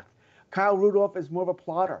impact. Kyle Rudolph is more of a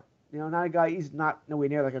plotter. You know, not a guy, he's not nowhere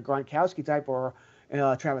near like a Gronkowski type or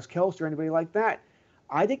Travis Kelce or anybody like that.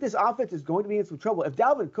 I think this offense is going to be in some trouble. If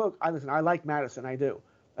Dalvin Cook, I like Madison, I do.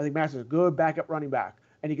 I think Madison's a good backup running back,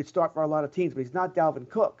 and he could start for a lot of teams, but he's not Dalvin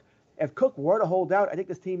Cook. If Cook were to hold out, I think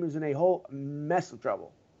this team is in a whole mess of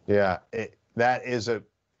trouble. Yeah,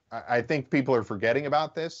 I think people are forgetting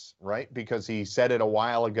about this, right? Because he said it a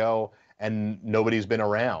while ago, and nobody's been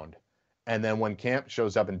around. And then when camp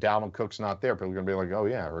shows up and Dalvin Cook's not there, people are going to be like, oh,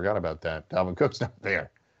 yeah, I forgot about that. Dalvin Cook's not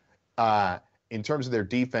there. In terms of their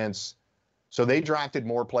defense, so they drafted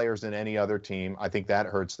more players than any other team. I think that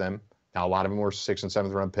hurts them. Now, a lot of them were 6th and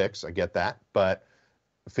 7th round picks. I get that. But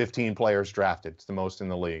 15 players drafted. It's the most in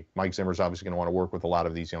the league. Mike Zimmer's obviously going to want to work with a lot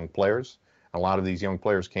of these young players. And a lot of these young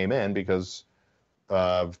players came in because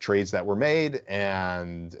of trades that were made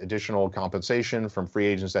and additional compensation from free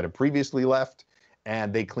agents that had previously left.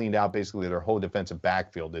 And they cleaned out basically their whole defensive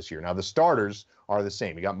backfield this year. Now, the starters are the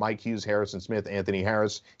same. You got Mike Hughes, Harrison Smith, Anthony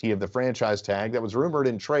Harris. He had the franchise tag that was rumored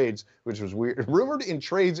in trades, which was weird. Rumored in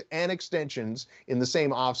trades and extensions in the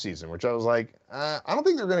same offseason, which I was like, I don't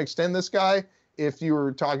think they're going to extend this guy if you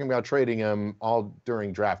were talking about trading him all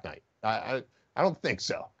during draft night. I don't think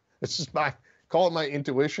so. It's just call it my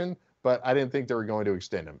intuition, but I didn't think they were going to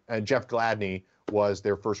extend him. And Jeff Gladney was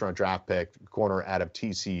their first-round draft pick, corner out of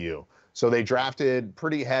TCU. So they drafted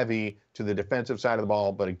pretty heavy to the defensive side of the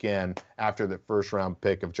ball, but again, after the first-round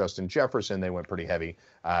pick of Justin Jefferson, they went pretty heavy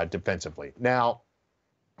defensively. Now,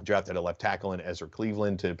 drafted a left tackle in Ezra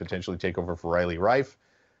Cleveland to potentially take over for Riley Reiff.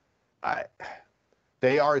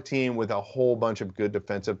 They are a team with a whole bunch of good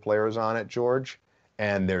defensive players on it, George,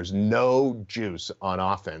 and there's no juice on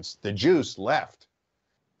offense. The juice left.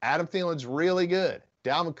 Adam Thielen's really good.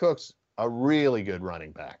 Dalvin Cook's a really good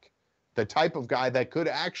running back. The type of guy that could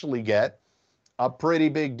actually get a pretty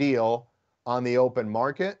big deal on the open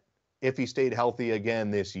market if he stayed healthy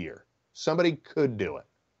again this year. Somebody could do it.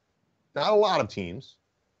 Not a lot of teams,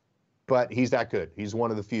 but he's that good. He's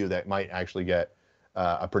one of the few that might actually get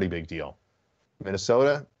a pretty big deal.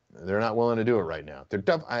 Minnesota, They're not willing to do it right now.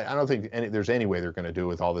 I don't think there's any way they're going to do it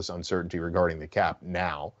with all this uncertainty regarding the cap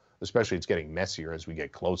now, especially it's getting messier as we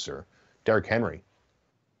get closer. Derrick Henry,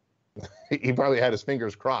 he probably had his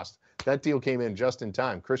fingers crossed. That deal came in just in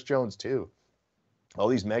time. Chris Jones, too. All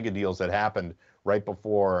these mega deals that happened right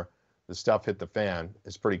before the stuff hit the fan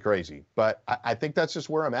is pretty crazy. But I think that's just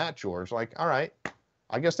where I'm at, George. Like, all right,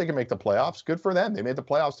 I guess they can make the playoffs. Good for them. They made the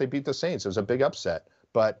playoffs. They beat the Saints. It was a big upset.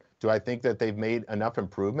 But do I think that they've made enough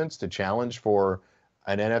improvements to challenge for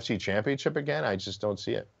an NFC championship again? I just don't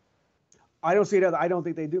see it. I don't see it either. I don't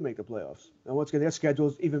think they do make the playoffs. And once again, their schedule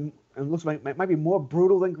is even, it looks like it might be more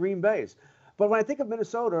brutal than Green Bay's. But when I think of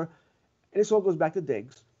Minnesota, and this all goes back to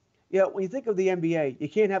Diggs, when you think of the NBA, you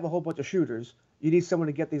can't have a whole bunch of shooters. You need someone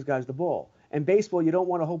to get these guys the ball. In baseball, you don't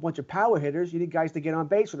want a whole bunch of power hitters. You need guys to get on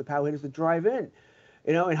base for the power hitters to drive in.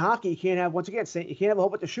 In hockey, you can't have, once again, you can't have a whole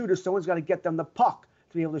bunch of shooters. Someone's got to get them the puck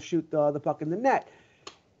to be able to shoot the puck in the net.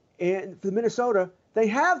 And for Minnesota, they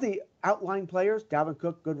have the outlying players. Dalvin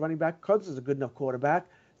Cook, good running back. Cousins is a good enough quarterback.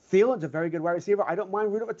 Thielen's a very good wide receiver. I don't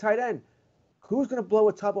mind rooting for a tight end. Who's going to blow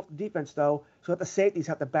a top off the defense, though, so that the safeties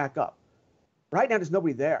have to back up? Right now, there's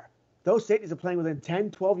nobody there. Those safeties are playing within 10,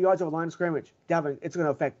 12 yards of a line of scrimmage. Dalvin, it's going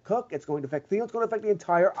to affect Cook. It's going to affect Thielen. It's going to affect the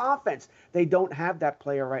entire offense. They don't have that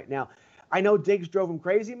player right now. I know Diggs drove him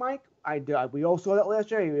crazy, Mike. We all saw that last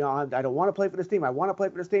year. I don't want to play for this team. I want to play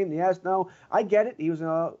for this team. Yes, no. I get it. He was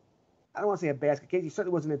I don't want to say a basket case. He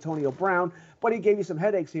certainly wasn't Antonio Brown, but he gave you some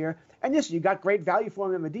headaches here. And yes, you got great value for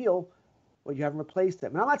him in the deal, but you haven't replaced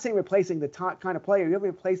him. And I'm not saying replacing the kind of player. You haven't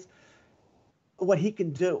replaced what he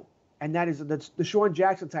can do, and that is the Deshaun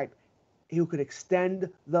Jackson type, who could extend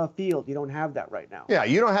the field. You don't have that right now. Yeah,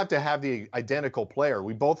 you don't have to have the identical player.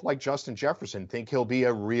 We both like Justin Jefferson, think could be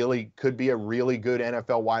a really good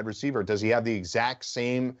NFL wide receiver. Does he have the exact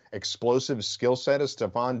same explosive skill set as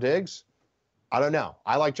Stephon Diggs? I don't know.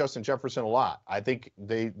 I like Justin Jefferson a lot. I think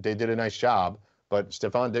they did a nice job, but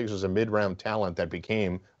Stephon Diggs was a mid-round talent that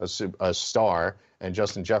became a star, and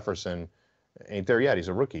Justin Jefferson ain't there yet. He's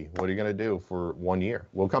a rookie. What are you going to do for 1 year?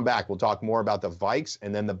 We'll come back. We'll talk more about the Vikes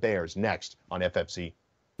and then the Bears next on FFC.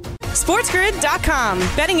 SportsGrid.com.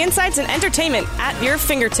 Betting insights and entertainment at your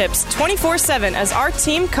fingertips 24/7 as our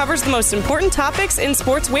team covers the most important topics in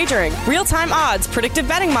sports wagering. Real-time odds, predictive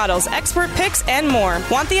betting models, expert picks, and more.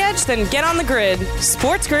 Want the edge? Then get on the grid.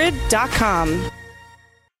 SportsGrid.com.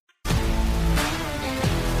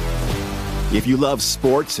 If you love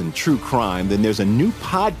sports and true crime, then there's a new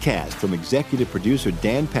podcast from executive producer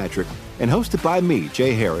Dan Patrick and hosted by me,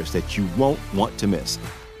 Jay Harris, that you won't want to miss.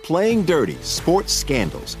 Playing Dirty: Sports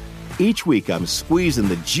Scandals. Each week, I'm squeezing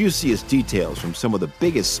the juiciest details from some of the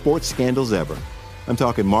biggest sports scandals ever. I'm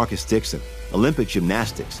talking Marcus Dixon, Olympic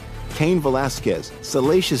gymnastics, Cain Velasquez,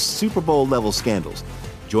 salacious Super Bowl-level scandals.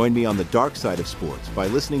 Join me on the dark side of sports by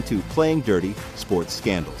listening to Playing Dirty: Sports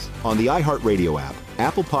Scandals on the iHeartRadio app,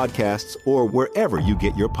 Apple Podcasts, or wherever you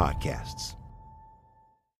get your podcasts.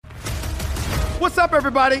 What's up,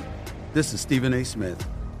 everybody? This is Stephen A. Smith.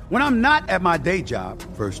 When I'm not at my day job,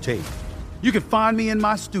 First Take, you can find me in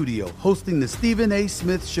my studio hosting the Stephen A.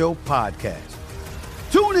 Smith Show podcast.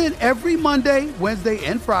 Tune in every Monday, Wednesday,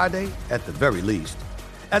 and Friday, at the very least,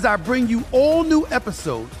 as I bring you all new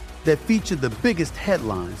episodes that feature the biggest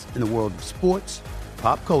headlines in the world of sports,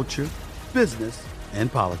 pop culture, business,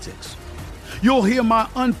 and politics. You'll hear my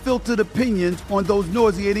unfiltered opinions on those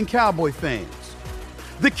nauseating Cowboy fans,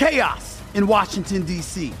 the chaos in Washington,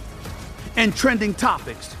 D.C., and trending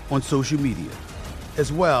topics on social media,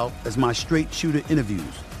 as well as my straight shooter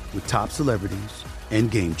interviews with top celebrities and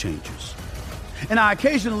game changers. And I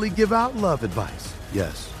occasionally give out love advice.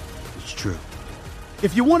 Yes, it's true.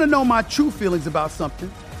 If you want to know my true feelings about something,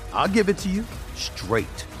 I'll give it to you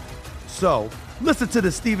straight. So listen to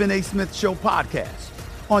the Stephen A. Smith Show podcast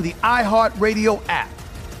on the iHeartRadio app,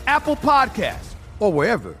 Apple Podcasts, or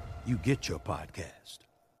wherever you get your podcast.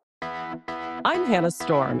 I'm Hannah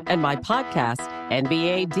Storm, and my podcast,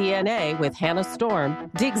 NBA DNA with Hannah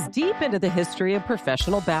Storm, digs deep into the history of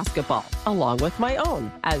professional basketball, along with my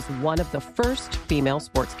own, as one of the first female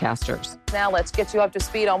sportscasters. Now let's get you up to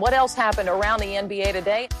speed on what else happened around the NBA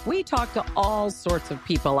today. We talk to all sorts of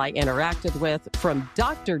people I interacted with, from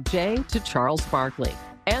Dr. J to Charles Barkley,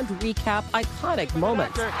 and recap iconic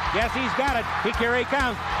moments. Yes, he's got it. Here he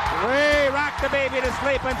comes. Way rock the baby to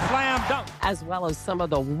sleep and slam dunk. As well as some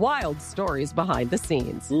of the wild stories behind the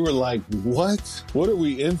scenes. We were like, what? What are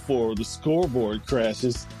we in for? The scoreboard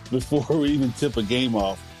crashes before we even tip a game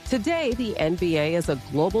off. Today, the NBA is a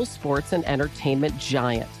global sports and entertainment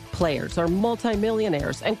giant. Players are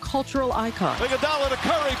multimillionaires and cultural icons. Iguodala to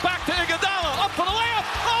Curry, back to Iguodala, up for the layup.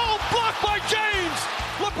 Oh, blocked by James.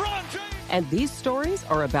 LeBron James. And these stories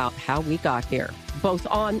are about how we got here, both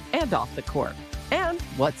on and off the court. And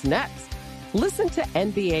what's next? Listen to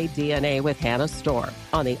NBA DNA with Hannah Storm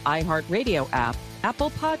on the iHeartRadio app,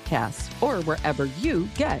 Apple Podcasts, or wherever you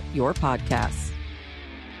get your podcasts.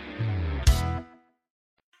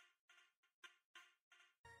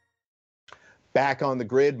 Back on the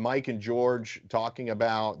grid, Mike and George talking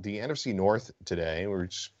about the NFC North today. We're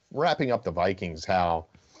just wrapping up the Vikings. How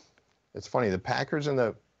it's funny, the Packers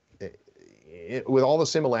and with all the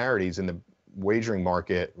similarities in the wagering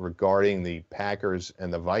market regarding the Packers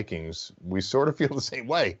and the Vikings, we sort of feel the same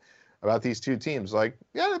way about these two teams. Like,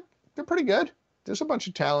 yeah, they're pretty good. There's a bunch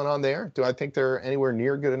of talent on there. Do I think they're anywhere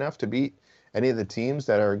near good enough to beat any of the teams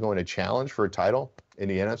that are going to challenge for a title in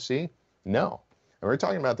the NFC? No. And we're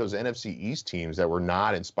talking about those NFC East teams that were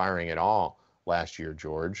not inspiring at all last year,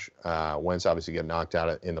 George. Wentz obviously got knocked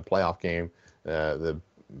out in the playoff game. The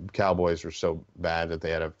Cowboys were so bad that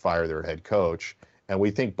they had to fire their head coach. And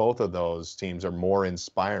we think both of those teams are more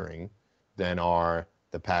inspiring than are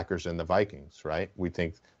the Packers and the Vikings, right? We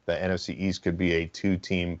think the NFC East could be a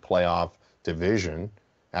two-team playoff division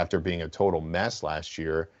after being a total mess last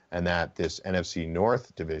year, and that this NFC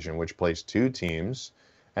North division, which plays two teams,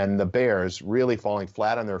 and the Bears really falling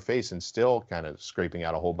flat on their face and still kind of scraping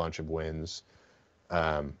out a whole bunch of wins.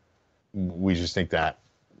 We just think that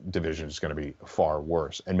division is going to be far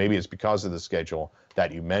worse. And maybe it's because of the schedule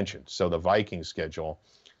that you mentioned. So the Vikings schedule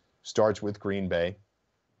starts with Green Bay,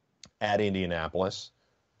 at Indianapolis,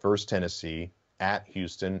 versus Tennessee, at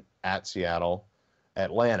Houston, at Seattle,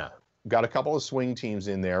 Atlanta. Got a couple of swing teams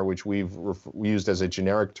in there, which we've used as a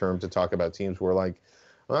generic term to talk about teams where, like,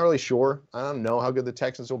 I'm not really sure. I don't know how good the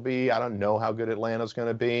Texans will be. I don't know how good Atlanta's going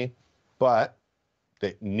to be. But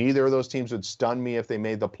neither of those teams would stun me if they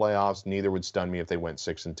made the playoffs. Neither would stun me if they went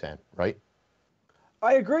 6-10, right?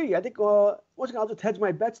 I agree. I think once again, I'll just hedge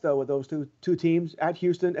my bets, though, with those two teams at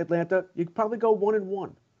Houston, Atlanta. You could probably go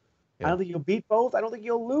 1-1. Yeah. I don't think you'll beat both. I don't think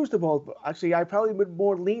you'll lose to both. Actually, I probably would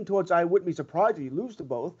more lean towards I wouldn't be surprised if you lose to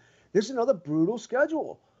both. This is another brutal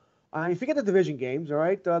schedule. Forget the division games, all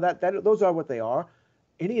right? Those are what they are.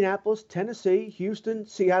 Indianapolis, Tennessee, Houston,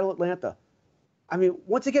 Seattle, Atlanta. I mean,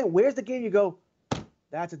 once again, where's the game you go,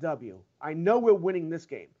 that's a W. I know we're winning this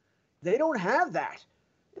game. They don't have that.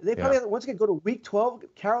 They probably have, once again, go to week 12,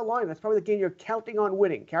 Carolina. That's probably the game you're counting on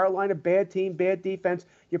winning. Carolina, bad team, bad defense.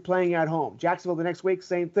 You're playing at home. Jacksonville the next week,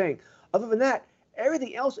 same thing. Other than that,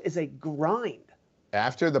 everything else is a grind.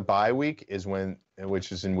 After the bye week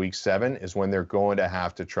which is in week 7, is when they're going to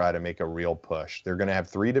have to try to make a real push. They're going to have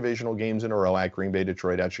 3 divisional games in a row at Green Bay,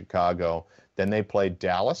 Detroit, at Chicago. Then they play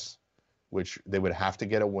Dallas, which they would have to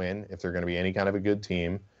get a win if they're going to be any kind of a good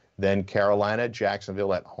team. Then Carolina,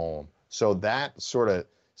 Jacksonville at home. So that sort of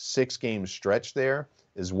 6-game stretch there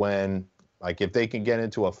is when, like, if they can get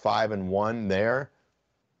into a 5-1 there,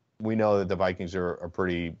 we know that the Vikings are a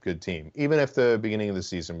pretty good team. Even if the beginning of the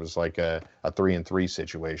season was like a 3-3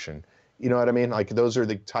 situation. You know what I mean? Like, those are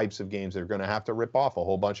the types of games that are going to have to rip off a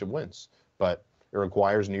whole bunch of wins. But it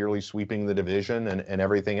requires nearly sweeping the division and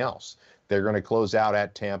everything else. They're going to close out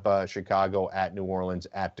at Tampa, Chicago, at New Orleans,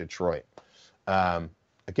 at Detroit.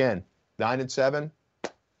 Again, 9-7.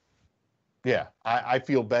 Yeah, I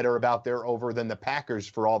feel better about their over than the Packers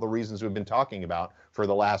for all the reasons we've been talking about for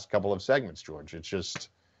the last couple of segments, George. It's just,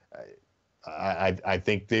 I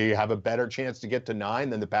think they have a better chance to get to 9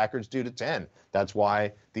 than the Packers do to 10. That's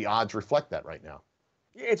why the odds reflect that right now.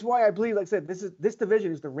 It's why I believe, like I said, this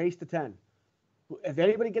division is the race to 10. If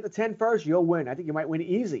anybody get to 10 first, you'll win. I think you might win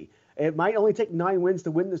easy. It might only take 9 wins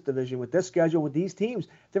to win this division with this schedule, with these teams.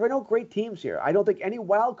 There are no great teams here. I don't think any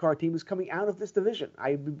wild card team is coming out of this division.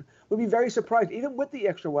 I would be very surprised, even with the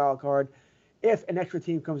extra wild card, if an extra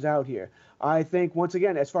team comes out here. I think, once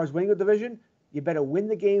again, as far as winning the division, you better win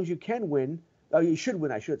the games you can win. You should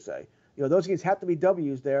win, I should say. You know, those games have to be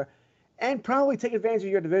W's there. And probably take advantage of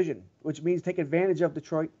your division, which means take advantage of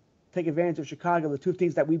Detroit, take advantage of Chicago, the 2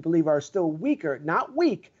 teams that we believe are still weaker, not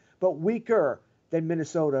weak, but weaker than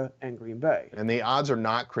Minnesota and Green Bay. And the odds are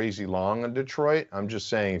not crazy long on Detroit. I'm just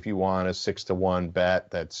saying, if you want a 6-1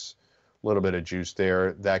 bet, that's a little bit of juice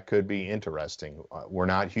there. That could be interesting. We're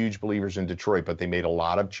not huge believers in Detroit, but they made a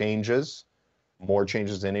lot of changes, more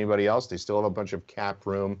changes than anybody else. They still have a bunch of cap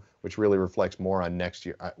room, which really reflects more on next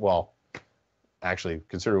year. Well, actually,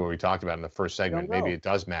 consider what we talked about in the first segment. Maybe it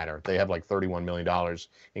does matter. They have like $31 million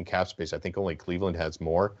in cap space. I think only Cleveland has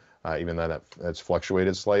more, even though that's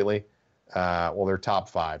fluctuated slightly. Well, they're top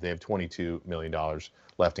 5. They have $22 million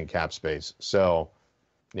left in cap space. So,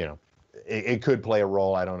 you know, it could play a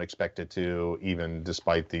role. I don't expect it to, even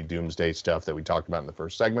despite the doomsday stuff that we talked about in the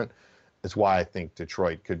first segment. It's why I think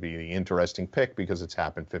Detroit could be the interesting pick, because it's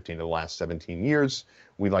happened 15 of the last 17 years.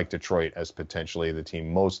 We like Detroit as potentially the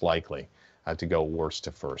team most likely to go worst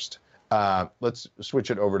to first. Let's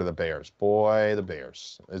switch it over to the Bears. Boy, the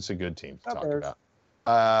Bears. It's a good team to talk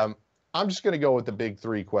about. I'm just going to go with the big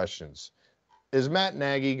three questions. Is Matt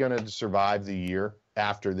Nagy going to survive the year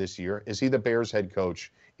after this year? Is he the Bears head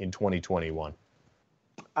coach in 2021?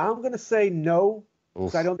 I'm going to say no.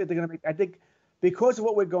 So I don't think they're going to make – I think – because of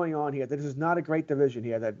what we're going on here, that this is not a great division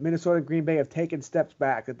here, that Minnesota and Green Bay have taken steps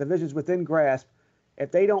back, the division's within grasp.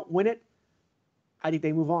 If they don't win it, I think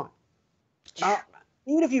they move on.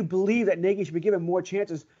 Even if you believe that Nagy should be given more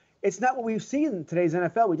chances, it's not what we've seen in today's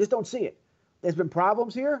NFL. We just don't see it. There's been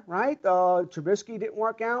problems here, right? Trubisky didn't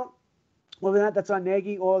work out. Whether or not that's on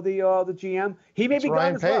Nagy or the GM. He may be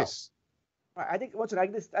gone as well. I think I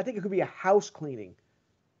think it could be a house cleaning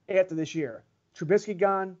after this year. Trubisky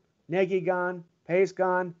gone, Nagy gone, Pace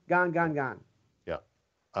gone. Yeah,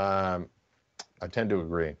 I tend to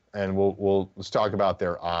agree. And let's talk about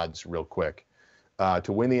their odds real quick.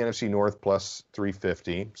 To win the NFC North plus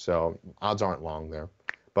 350, so odds aren't long there.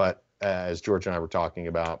 But as George and I were talking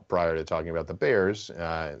about prior to talking about the Bears,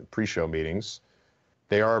 pre-show meetings,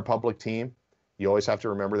 they are a public team. You always have to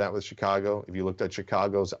remember that with Chicago. If you looked at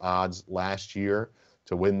Chicago's odds last year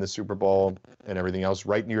to win the Super Bowl and everything else,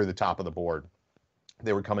 right near the top of the board.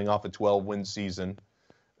 They were coming off a 12-win season.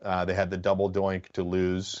 They had the double doink to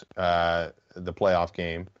lose the playoff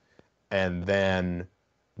game. And then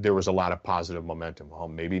there was a lot of positive momentum. Well,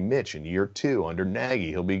 maybe Mitch in year 2 under Nagy,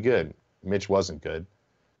 he'll be good. Mitch wasn't good.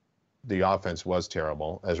 The offense was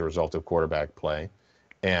terrible as a result of quarterback play.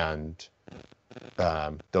 And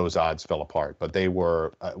those odds fell apart. But they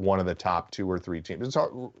were one of the top 2 or 3 teams.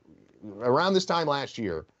 Around this time last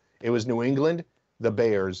year, it was New England, the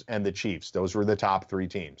Bears, and the Chiefs. Those were the top 3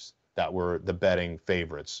 teams that were the betting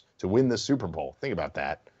favorites to win the Super Bowl. Think about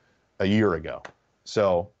that, a year ago.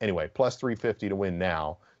 So anyway, plus 350 to win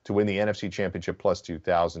now. To win the NFC Championship, plus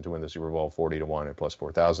 2,000. To win the Super Bowl, 40-1 and plus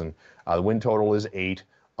 4,000. The win total is 8,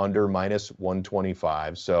 under minus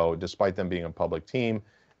 125. So despite them being a public team,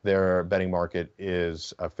 their betting market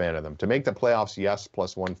is a fan of them. To make the playoffs, yes,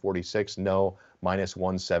 plus 146. No, minus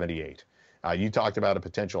 178. You talked about a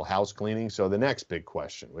potential house cleaning. So the next big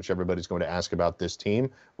question, which everybody's going to ask about this team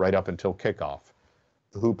right up until kickoff,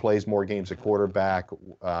 who plays more games at quarterback?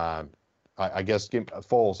 I guess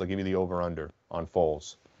Foles. I'll give you the over-under on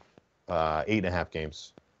Foles. 8.5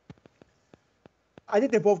 games. I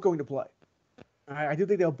think they're both going to play. I do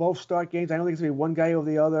think they'll both start games. I don't think it's going to be one guy over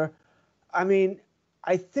the other. I mean,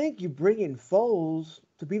 I think you bring in Foles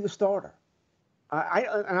to be the starter.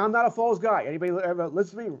 And I'm not a Foles guy. Anybody ever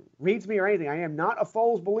listens to me, reads me or anything, I am not a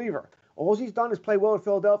Foles believer. All he's done is play well in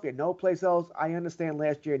Philadelphia. No place else. I understand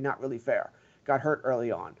last year, not really fair. Got hurt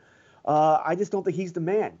early on. I just don't think he's the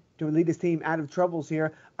man to lead this team out of troubles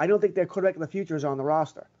here. I don't think their quarterback of the future is on the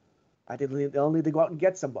roster. I think they'll need to go out and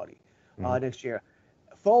get somebody next year.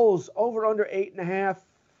 Foles, over under 8.5.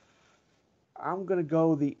 I'm going to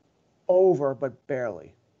go the over, but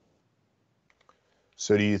barely.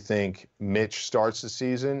 So do you think Mitch starts the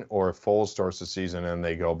season, or Foles starts the season and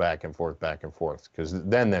they go back and forth? Because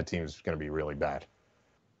then that team's going to be really bad.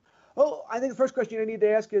 Oh, I think the first question I need to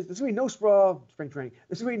ask is, there's going to be no spring training.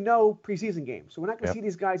 There's going to be no preseason games. So we're not going to see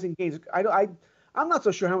these guys in games. I'm not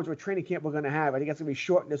so sure how much of a training camp we're going to have. I think that's going to be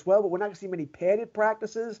shortened as well, but we're not going to see many padded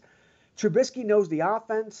practices. Trubisky knows the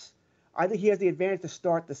offense. I think he has the advantage to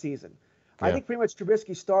start the season. Yeah. I think pretty much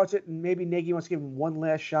Trubisky starts it, and maybe Nagy wants to give him one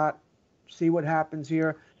last shot, see what happens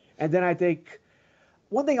here. And then I think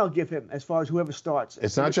one thing I'll give him as far as whoever starts.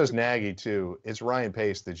 It's not just Nagy, too. It's Ryan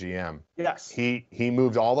Pace, the GM. Yes. He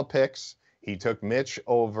moved all the picks. He took Mitch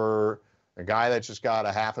over a guy that just got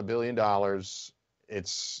 $500 million.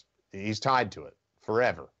 He's tied to it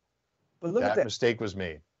forever. But look at that mistake was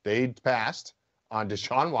made. They passed on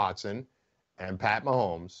Deshaun Watson and Pat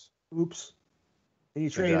Mahomes. Oops. And you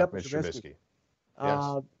traded up with Trubisky.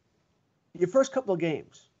 Yes. Your first couple of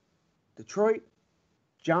games, Detroit,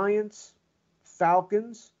 Giants,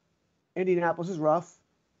 Falcons, Indianapolis is rough,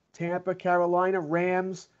 Tampa, Carolina,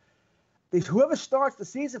 Rams. Whoever starts the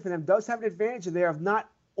season for them does have an advantage there of not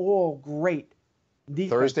all great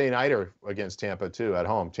defense. Thursday nighter against Tampa, too, at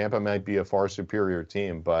home. Tampa might be a far superior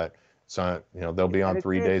team, but they'll be on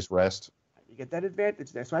 3 days rest. You get that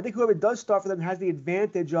advantage there. So I think whoever does start for them has the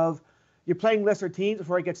advantage of you're playing lesser teams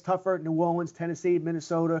before it gets tougher. New Orleans, Tennessee,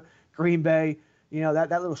 Minnesota, Green Bay. That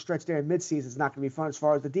little stretch there in midseason is not going to be fun as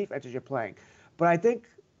far as the defenses you're playing. But I think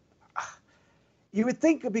You would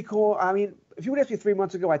think it'd be cool. I mean, if you would ask me 3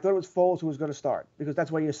 months ago, I thought it was Foles who was going to start because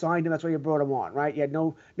that's why you signed him. That's why you brought him on, right? You had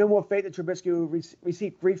no more faith that Trubisky would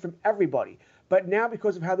receive grief from everybody. But now,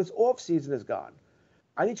 because of how this offseason has gone,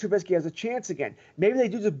 I think Trubisky has a chance again. Maybe they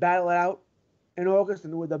do just battle it out in August,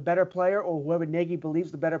 and with a better player or whoever Nagy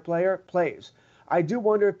believes the better player plays. I do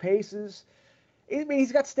wonder if Pace is. I mean,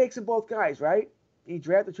 he's got stakes in both guys, right? He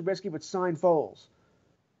drafted Trubisky but signed Foles.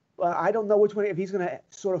 I don't know which one, if he's going to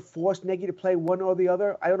sort of force Nagy to play one or the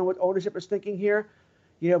other. I don't know what ownership is thinking here.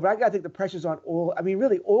 But I got to think the pressure's on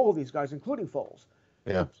really all of these guys, including Foles,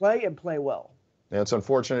 to play and play well. Yeah, it's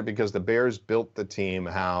unfortunate because the Bears built the team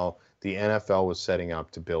how the NFL was setting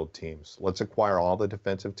up to build teams. Let's acquire all the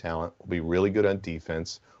defensive talent. We'll be really good on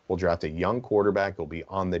defense. We'll draft a young quarterback. He'll be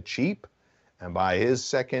on the cheap. And by his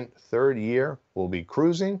second, third year, we'll be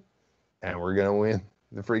cruising, and we're going to win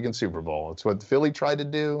the freaking Super Bowl. It's what Philly tried to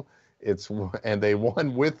do. And they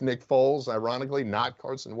won with Nick Foles, ironically, not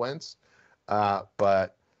Carson Wentz.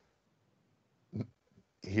 But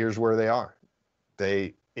here's where they are.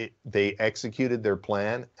 They executed their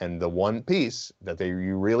plan, and the one piece that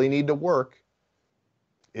you really need to work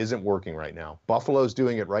isn't working right now. Buffalo's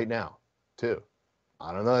doing it right now, too.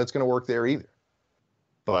 I don't know that's going to work there either.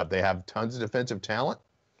 But they have tons of defensive talent.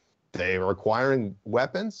 They are acquiring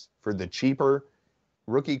weapons for the cheaper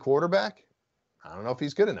rookie quarterback. I don't know if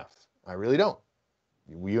he's good enough. I really don't.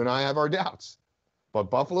 You and I have our doubts.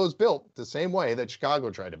 But Buffalo's built the same way that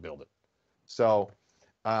Chicago tried to build it. So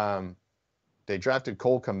they drafted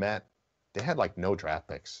Cole Kmet. They had no draft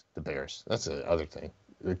picks, the Bears. That's the other thing.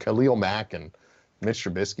 Khalil Mack and Mitch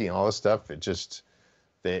Trubisky and all this stuff,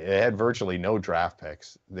 they had virtually no draft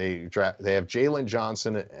picks. They have Jalen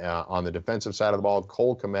Johnson on the defensive side of the ball,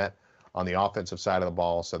 Cole Kmet on the offensive side of the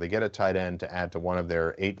ball. So they get a tight end to add to one of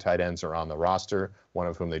their 8 tight ends are on the roster, one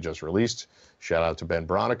of whom they just released. Shout out to Ben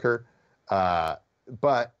Broniker.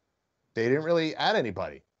 But they didn't really add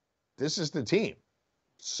anybody. This is the team.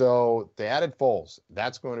 So they added Foles.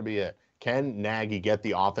 That's going to be it. Can Nagy get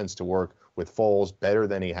the offense to work with Foles better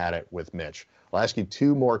than he had it with Mitch? I'll ask you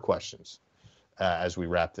 2 more questions as we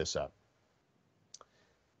wrap this up.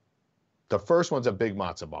 The first one's a big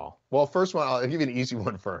matzo ball. Well, first one, I'll give you an easy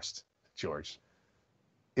one first, George.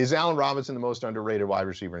 Is Allen Robinson the most underrated wide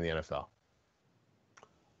receiver in the NFL?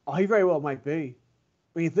 Oh, he very well might be.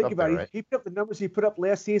 When you think about it, right? He put up the numbers he put up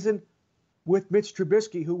last season with Mitch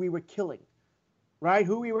Trubisky, who we were killing, right?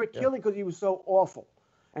 Who we were killing because he was so awful.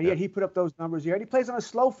 And yet he put up those numbers here. And he plays on a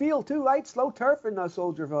slow field, too, right? Slow turf in the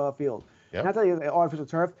Soldier Field. Yep. Not the artificial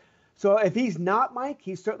turf. So if he's not Mike,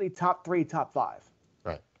 he's certainly top 3, top 5.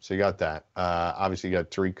 Right. So you got that. Obviously, you got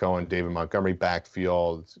Tariq Cohen, David Montgomery,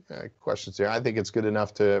 backfield. Questions there. I think it's good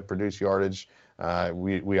enough to produce yardage.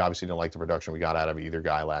 We obviously didn't like the production we got out of either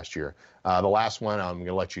guy last year. The last one, I'm going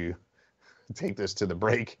to let you take this to the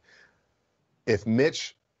break. If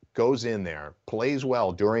Mitch goes in there, plays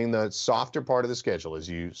well during the softer part of the schedule as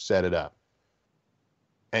you set it up,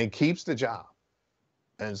 and keeps the job,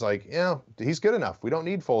 and it's like, he's good enough. We don't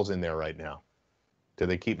need Foles in there right now. Do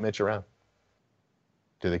they keep Mitch around?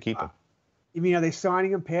 Do they keep him? You mean, are they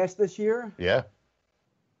signing him past this year? Yeah.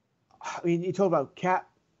 I mean, you talk about cap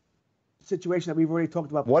situation that we've already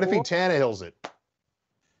talked about before. What if he Tannehills it?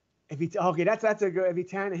 That's a good. If he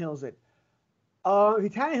Tannehills it, if he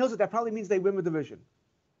Tannehills it, that probably means they win the division,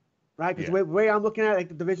 right? Because the way I'm looking at it,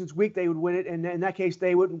 the division's weak, they would win it, and in that case,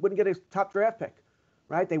 they wouldn't get a top draft pick,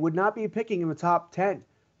 right? They would not be picking in the top 10.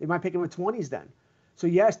 They might pick him in the 20s then. So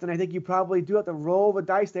yes, then I think you probably do have to roll the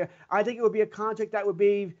dice there. I think it would be a contract that would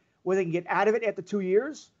be where they can get out of it after 2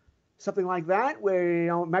 years, something like that, where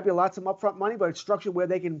it might be lots of upfront money, but it's structured where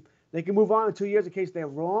they can move on in 2 years in case they're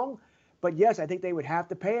wrong. But yes, I think they would have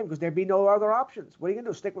to pay him because there'd be no other options. What are you going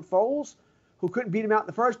to do? Stick with Foles, who couldn't beat him out in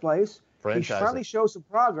the first place? He finally shows some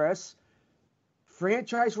progress.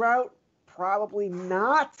 Franchise route, probably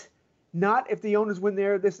not. Not if the owners win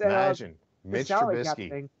there. Imagine Mitch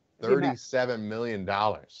Trubisky, $37 million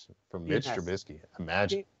from Mitch Trubisky.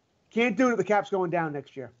 Imagine. Can't do it if the cap's going down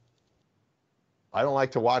next year. I don't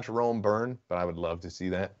like to watch Rome burn, but I would love to see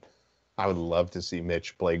that. I would love to see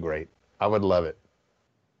Mitch play great. I would love it.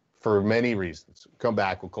 For many reasons. Come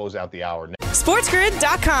back. We'll close out the hour.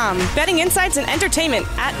 SportsGrid.com. Betting insights and entertainment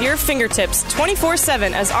at your fingertips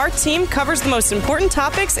 24/7 as our team covers the most important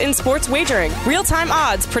topics in sports wagering. Real-time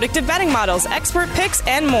odds, predictive betting models, expert picks,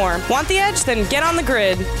 and more. Want the edge? Then get on the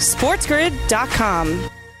grid. SportsGrid.com.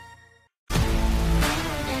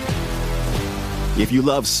 If you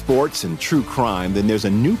love sports and true crime, then there's a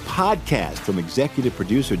new podcast from executive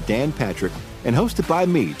producer Dan Patrick and hosted by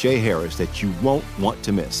me, Jay Harris, that you won't want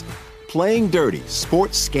to miss. Playing Dirty: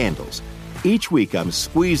 Sports Scandals. Each week, I'm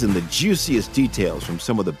squeezing the juiciest details from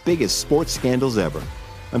some of the biggest sports scandals ever.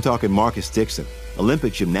 I'm talking Marcus Dixon,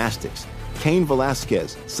 Olympic gymnastics, Cain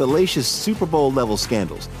Velasquez, salacious Super Bowl-level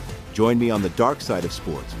scandals. Join me on the dark side of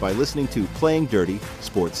sports by listening to Playing Dirty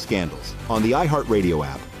Sports Scandals on the iHeartRadio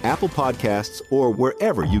app, Apple Podcasts, or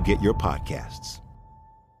wherever you get your podcasts.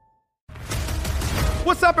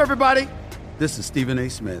 What's up, everybody? This is Stephen A.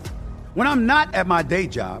 Smith. When I'm not at my day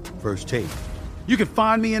job, First Take, you can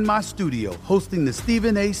find me in my studio hosting the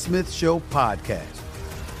Stephen A. Smith Show podcast.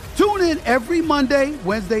 Tune in every Monday,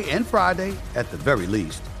 Wednesday, and Friday, at the very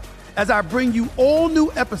least, as I bring you all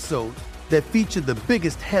new episodes that feature the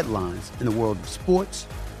biggest headlines in the world of sports,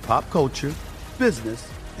 pop culture, business,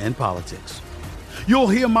 and politics. You'll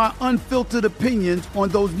hear my unfiltered opinions on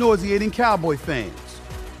those nauseating Cowboy fans,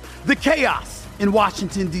 the chaos in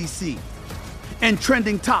Washington, D.C., and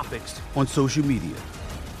trending topics on social media,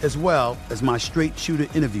 as well as my straight shooter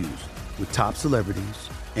interviews with top celebrities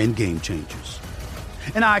and game changers.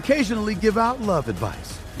 And I occasionally give out love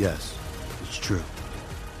advice. Yes, it's true.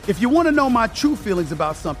 If you want to know my true feelings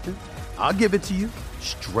about something, I'll give it to you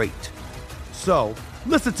straight. So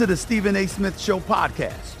listen to the Stephen A. Smith Show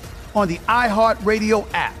podcast on the iHeartRadio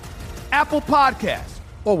app, Apple Podcasts,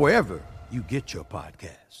 or wherever you get your podcast.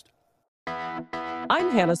 I'm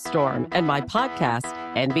Hannah Storm, and my podcast,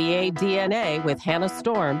 NBA DNA with Hannah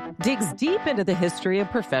Storm, digs deep into the history of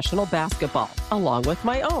professional basketball, along with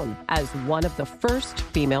my own, as one of the first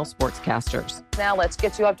female sportscasters. Now let's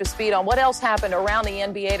get you up to speed on what else happened around the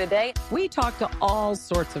NBA today. We talked to all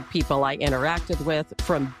sorts of people I interacted with,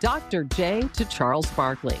 from Dr. J to Charles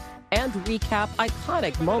Barkley, and recap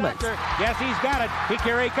iconic moments. Yes, he's got it.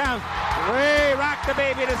 Here he comes. Way rock the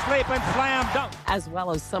baby to sleep and slam dunk. As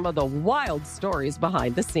well as some of the wild stories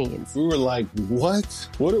behind the scenes. We were like, what?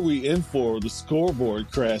 What are we in for? The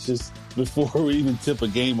scoreboard crashes before we even tip a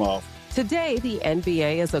game off. Today, the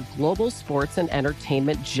NBA is a global sports and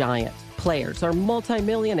entertainment giant. Players are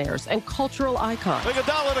multimillionaires and cultural icons.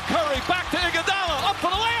 Iguodala to Curry, back to Iguodala, up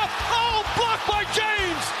for the layup. Oh, blocked by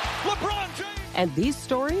James. LeBron James. And these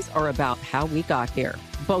stories are about how we got here,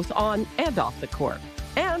 both on and off the court.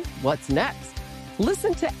 And what's next?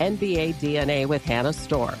 Listen to NBA DNA with Hannah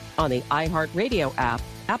Storm on the iHeartRadio app,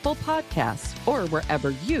 Apple Podcasts, or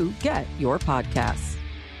wherever you get your podcasts.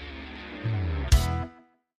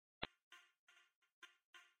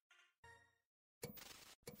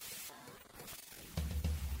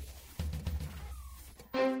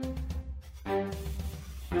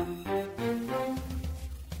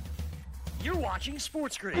 You're watching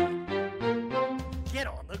Sports Grid. Get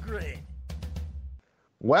on the grid.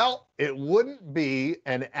 Well, it wouldn't be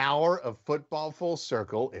an hour of Football Full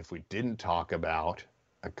Circle if we didn't talk about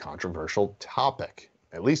a controversial topic,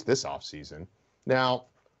 at least this offseason. Now,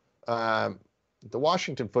 the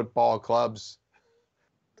Washington Football Club,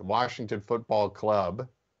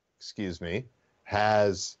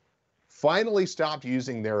 has finally stopped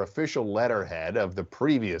using their official letterhead of the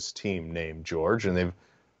previous team name, George, and they've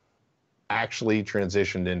actually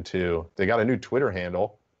transitioned into, they got a new Twitter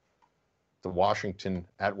handle, the Washington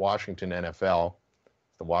NFL,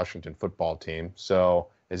 the Washington football team. So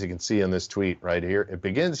as you can see in this tweet right here, it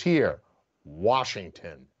begins here,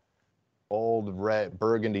 Washington, bold red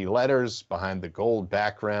burgundy letters behind the gold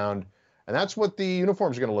background. And that's what the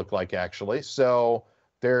uniforms are going to look like, actually. So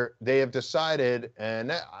they have decided,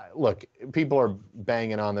 and look, people are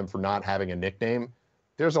banging on them for not having a nickname.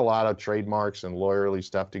 There's a lot of trademarks and lawyerly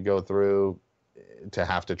stuff to go through to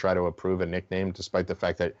have to try to approve a nickname, despite the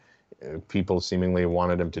fact that people seemingly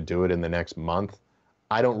wanted him to do it in the next month.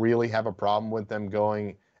 I don't really have a problem with them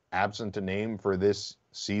going absent a name for this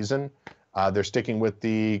season. They're sticking with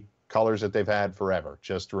the colors that they've had forever,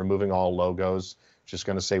 just removing all logos, just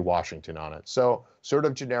going to say Washington on it. So sort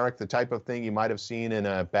of generic, the type of thing you might have seen in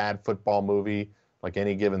a bad football movie, like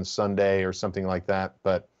Any Given Sunday or something like that.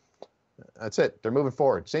 But that's it. They're moving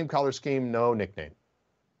forward. Same color scheme, no nickname.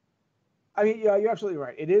 I mean, yeah, you're absolutely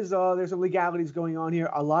right. It is, there's some legalities going on here.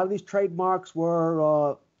 A lot of these trademarks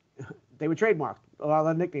were, they were trademarked. A lot of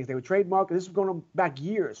the nicknames, they were trademarked. This was going back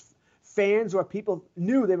years. Fans or people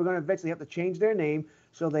knew they were going to eventually have to change their name,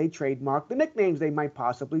 so they trademarked the nicknames they might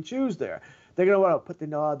possibly choose there. They're going to put the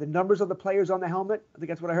numbers of the players on the helmet. I think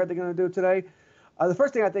that's what I heard they're going to do today. The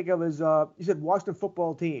first thing I think of is, you said Washington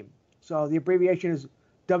Football Team. So the abbreviation is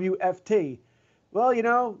WFT. Well, you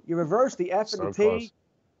know, you reverse the F and the T. Close.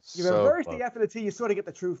 You reverse the F and the T, you sort of get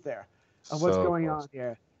the truth there of what's going on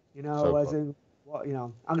here. You know, as in, well, you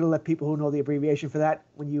know, I'm going to let people who know the abbreviation for that,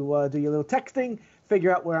 when you do your little texting,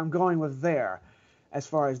 figure out where I'm going with there. As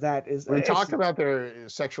far as that is, we talked about their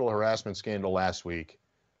sexual harassment scandal last week.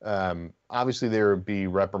 Obviously, they would be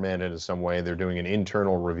reprimanded in some way. They're doing an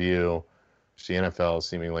internal review, which the NFL is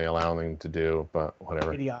seemingly allowing them to do, but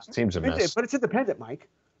whatever. Team's a mess. But it's independent, Mike.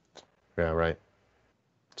 Yeah, right.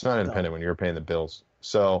 It's not independent when you're paying the bills.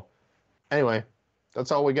 So, anyway,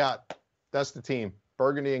 that's all we got. That's the team.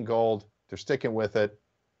 Burgundy and gold. They're sticking with it.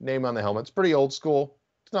 Name on the helmet. It's pretty old school.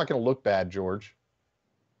 It's not going to look bad, George.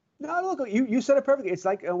 No, look, you said it perfectly. It's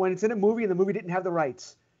like when it's in a movie and the movie didn't have the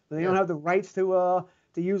rights. They don't have the rights to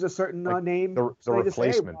use a certain name. The so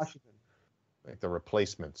replacements. Like the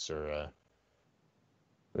replacements, or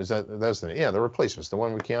is that's the replacements, the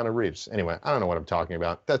one with Keanu Reeves. Anyway, I don't know what I'm talking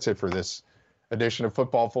about. That's it for this edition of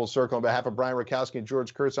Football Full Circle. On behalf of Brian Rakowski and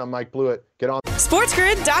George Kurtz, I'm Mike Blewett. Get on.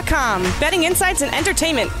 SportsGrid.com. Betting insights and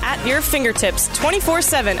entertainment at your fingertips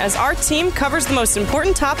 24/7 as our team covers the most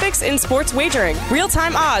important topics in sports wagering.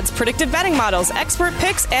 Real-time odds, predictive betting models, expert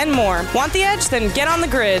picks, and more. Want the edge? Then get on the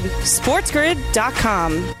grid.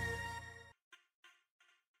 SportsGrid.com.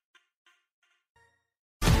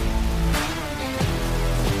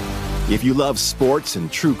 If you love sports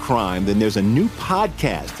and true crime, then there's a new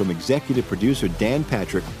podcast from executive producer Dan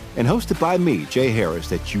Patrick and hosted by me, Jay Harris,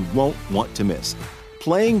 that you won't want to miss.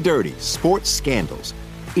 Playing Dirty: Sports Scandals.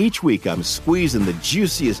 Each week, I'm squeezing the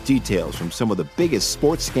juiciest details from some of the biggest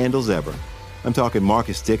sports scandals ever. I'm talking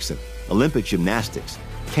Marcus Dixon, Olympic gymnastics,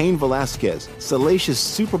 Cain Velasquez, salacious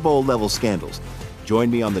Super Bowl-level scandals.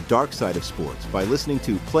 Join me on the dark side of sports by listening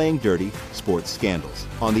to Playing Dirty: Sports Scandals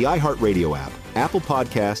on the iHeartRadio app, Apple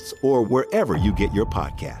Podcasts, or wherever you get your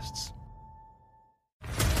podcasts.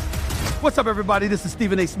 What's up, everybody? This is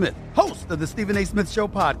Stephen A. Smith, host of the Stephen A. Smith Show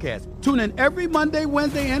podcast. Tune in every Monday,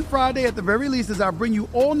 Wednesday, and Friday at the very least as I bring you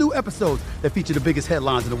all new episodes that feature the biggest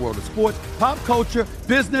headlines in the world of sports, pop culture,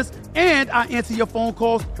 business, and I answer your phone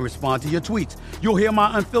calls and respond to your tweets. You'll hear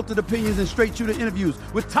my unfiltered opinions and straight-shooter interviews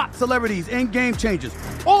with top celebrities and game changers.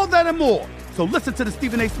 All that and more. So listen to the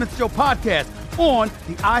Stephen A. Smith Show podcast on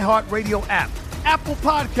the iHeartRadio app, Apple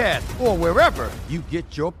Podcasts, or wherever you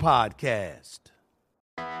get your podcast.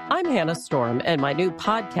 I'm Hannah Storm, and my new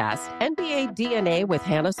podcast, NBA DNA with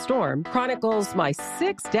Hannah Storm, chronicles my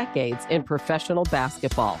 6 decades in professional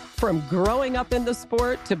basketball. From growing up in the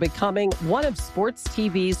sport to becoming one of sports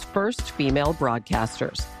TV's first female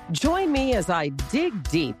broadcasters. Join me as I dig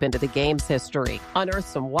deep into the game's history, unearth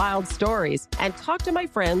some wild stories, and talk to my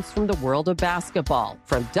friends from the world of basketball,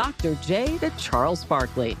 from Dr. J to Charles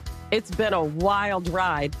Barkley. It's been a wild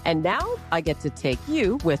ride, and now I get to take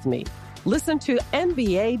you with me. Listen to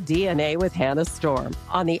NBA DNA with Hannah Storm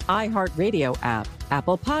on the iHeartRadio app,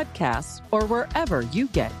 Apple Podcasts, or wherever you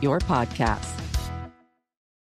get your podcasts.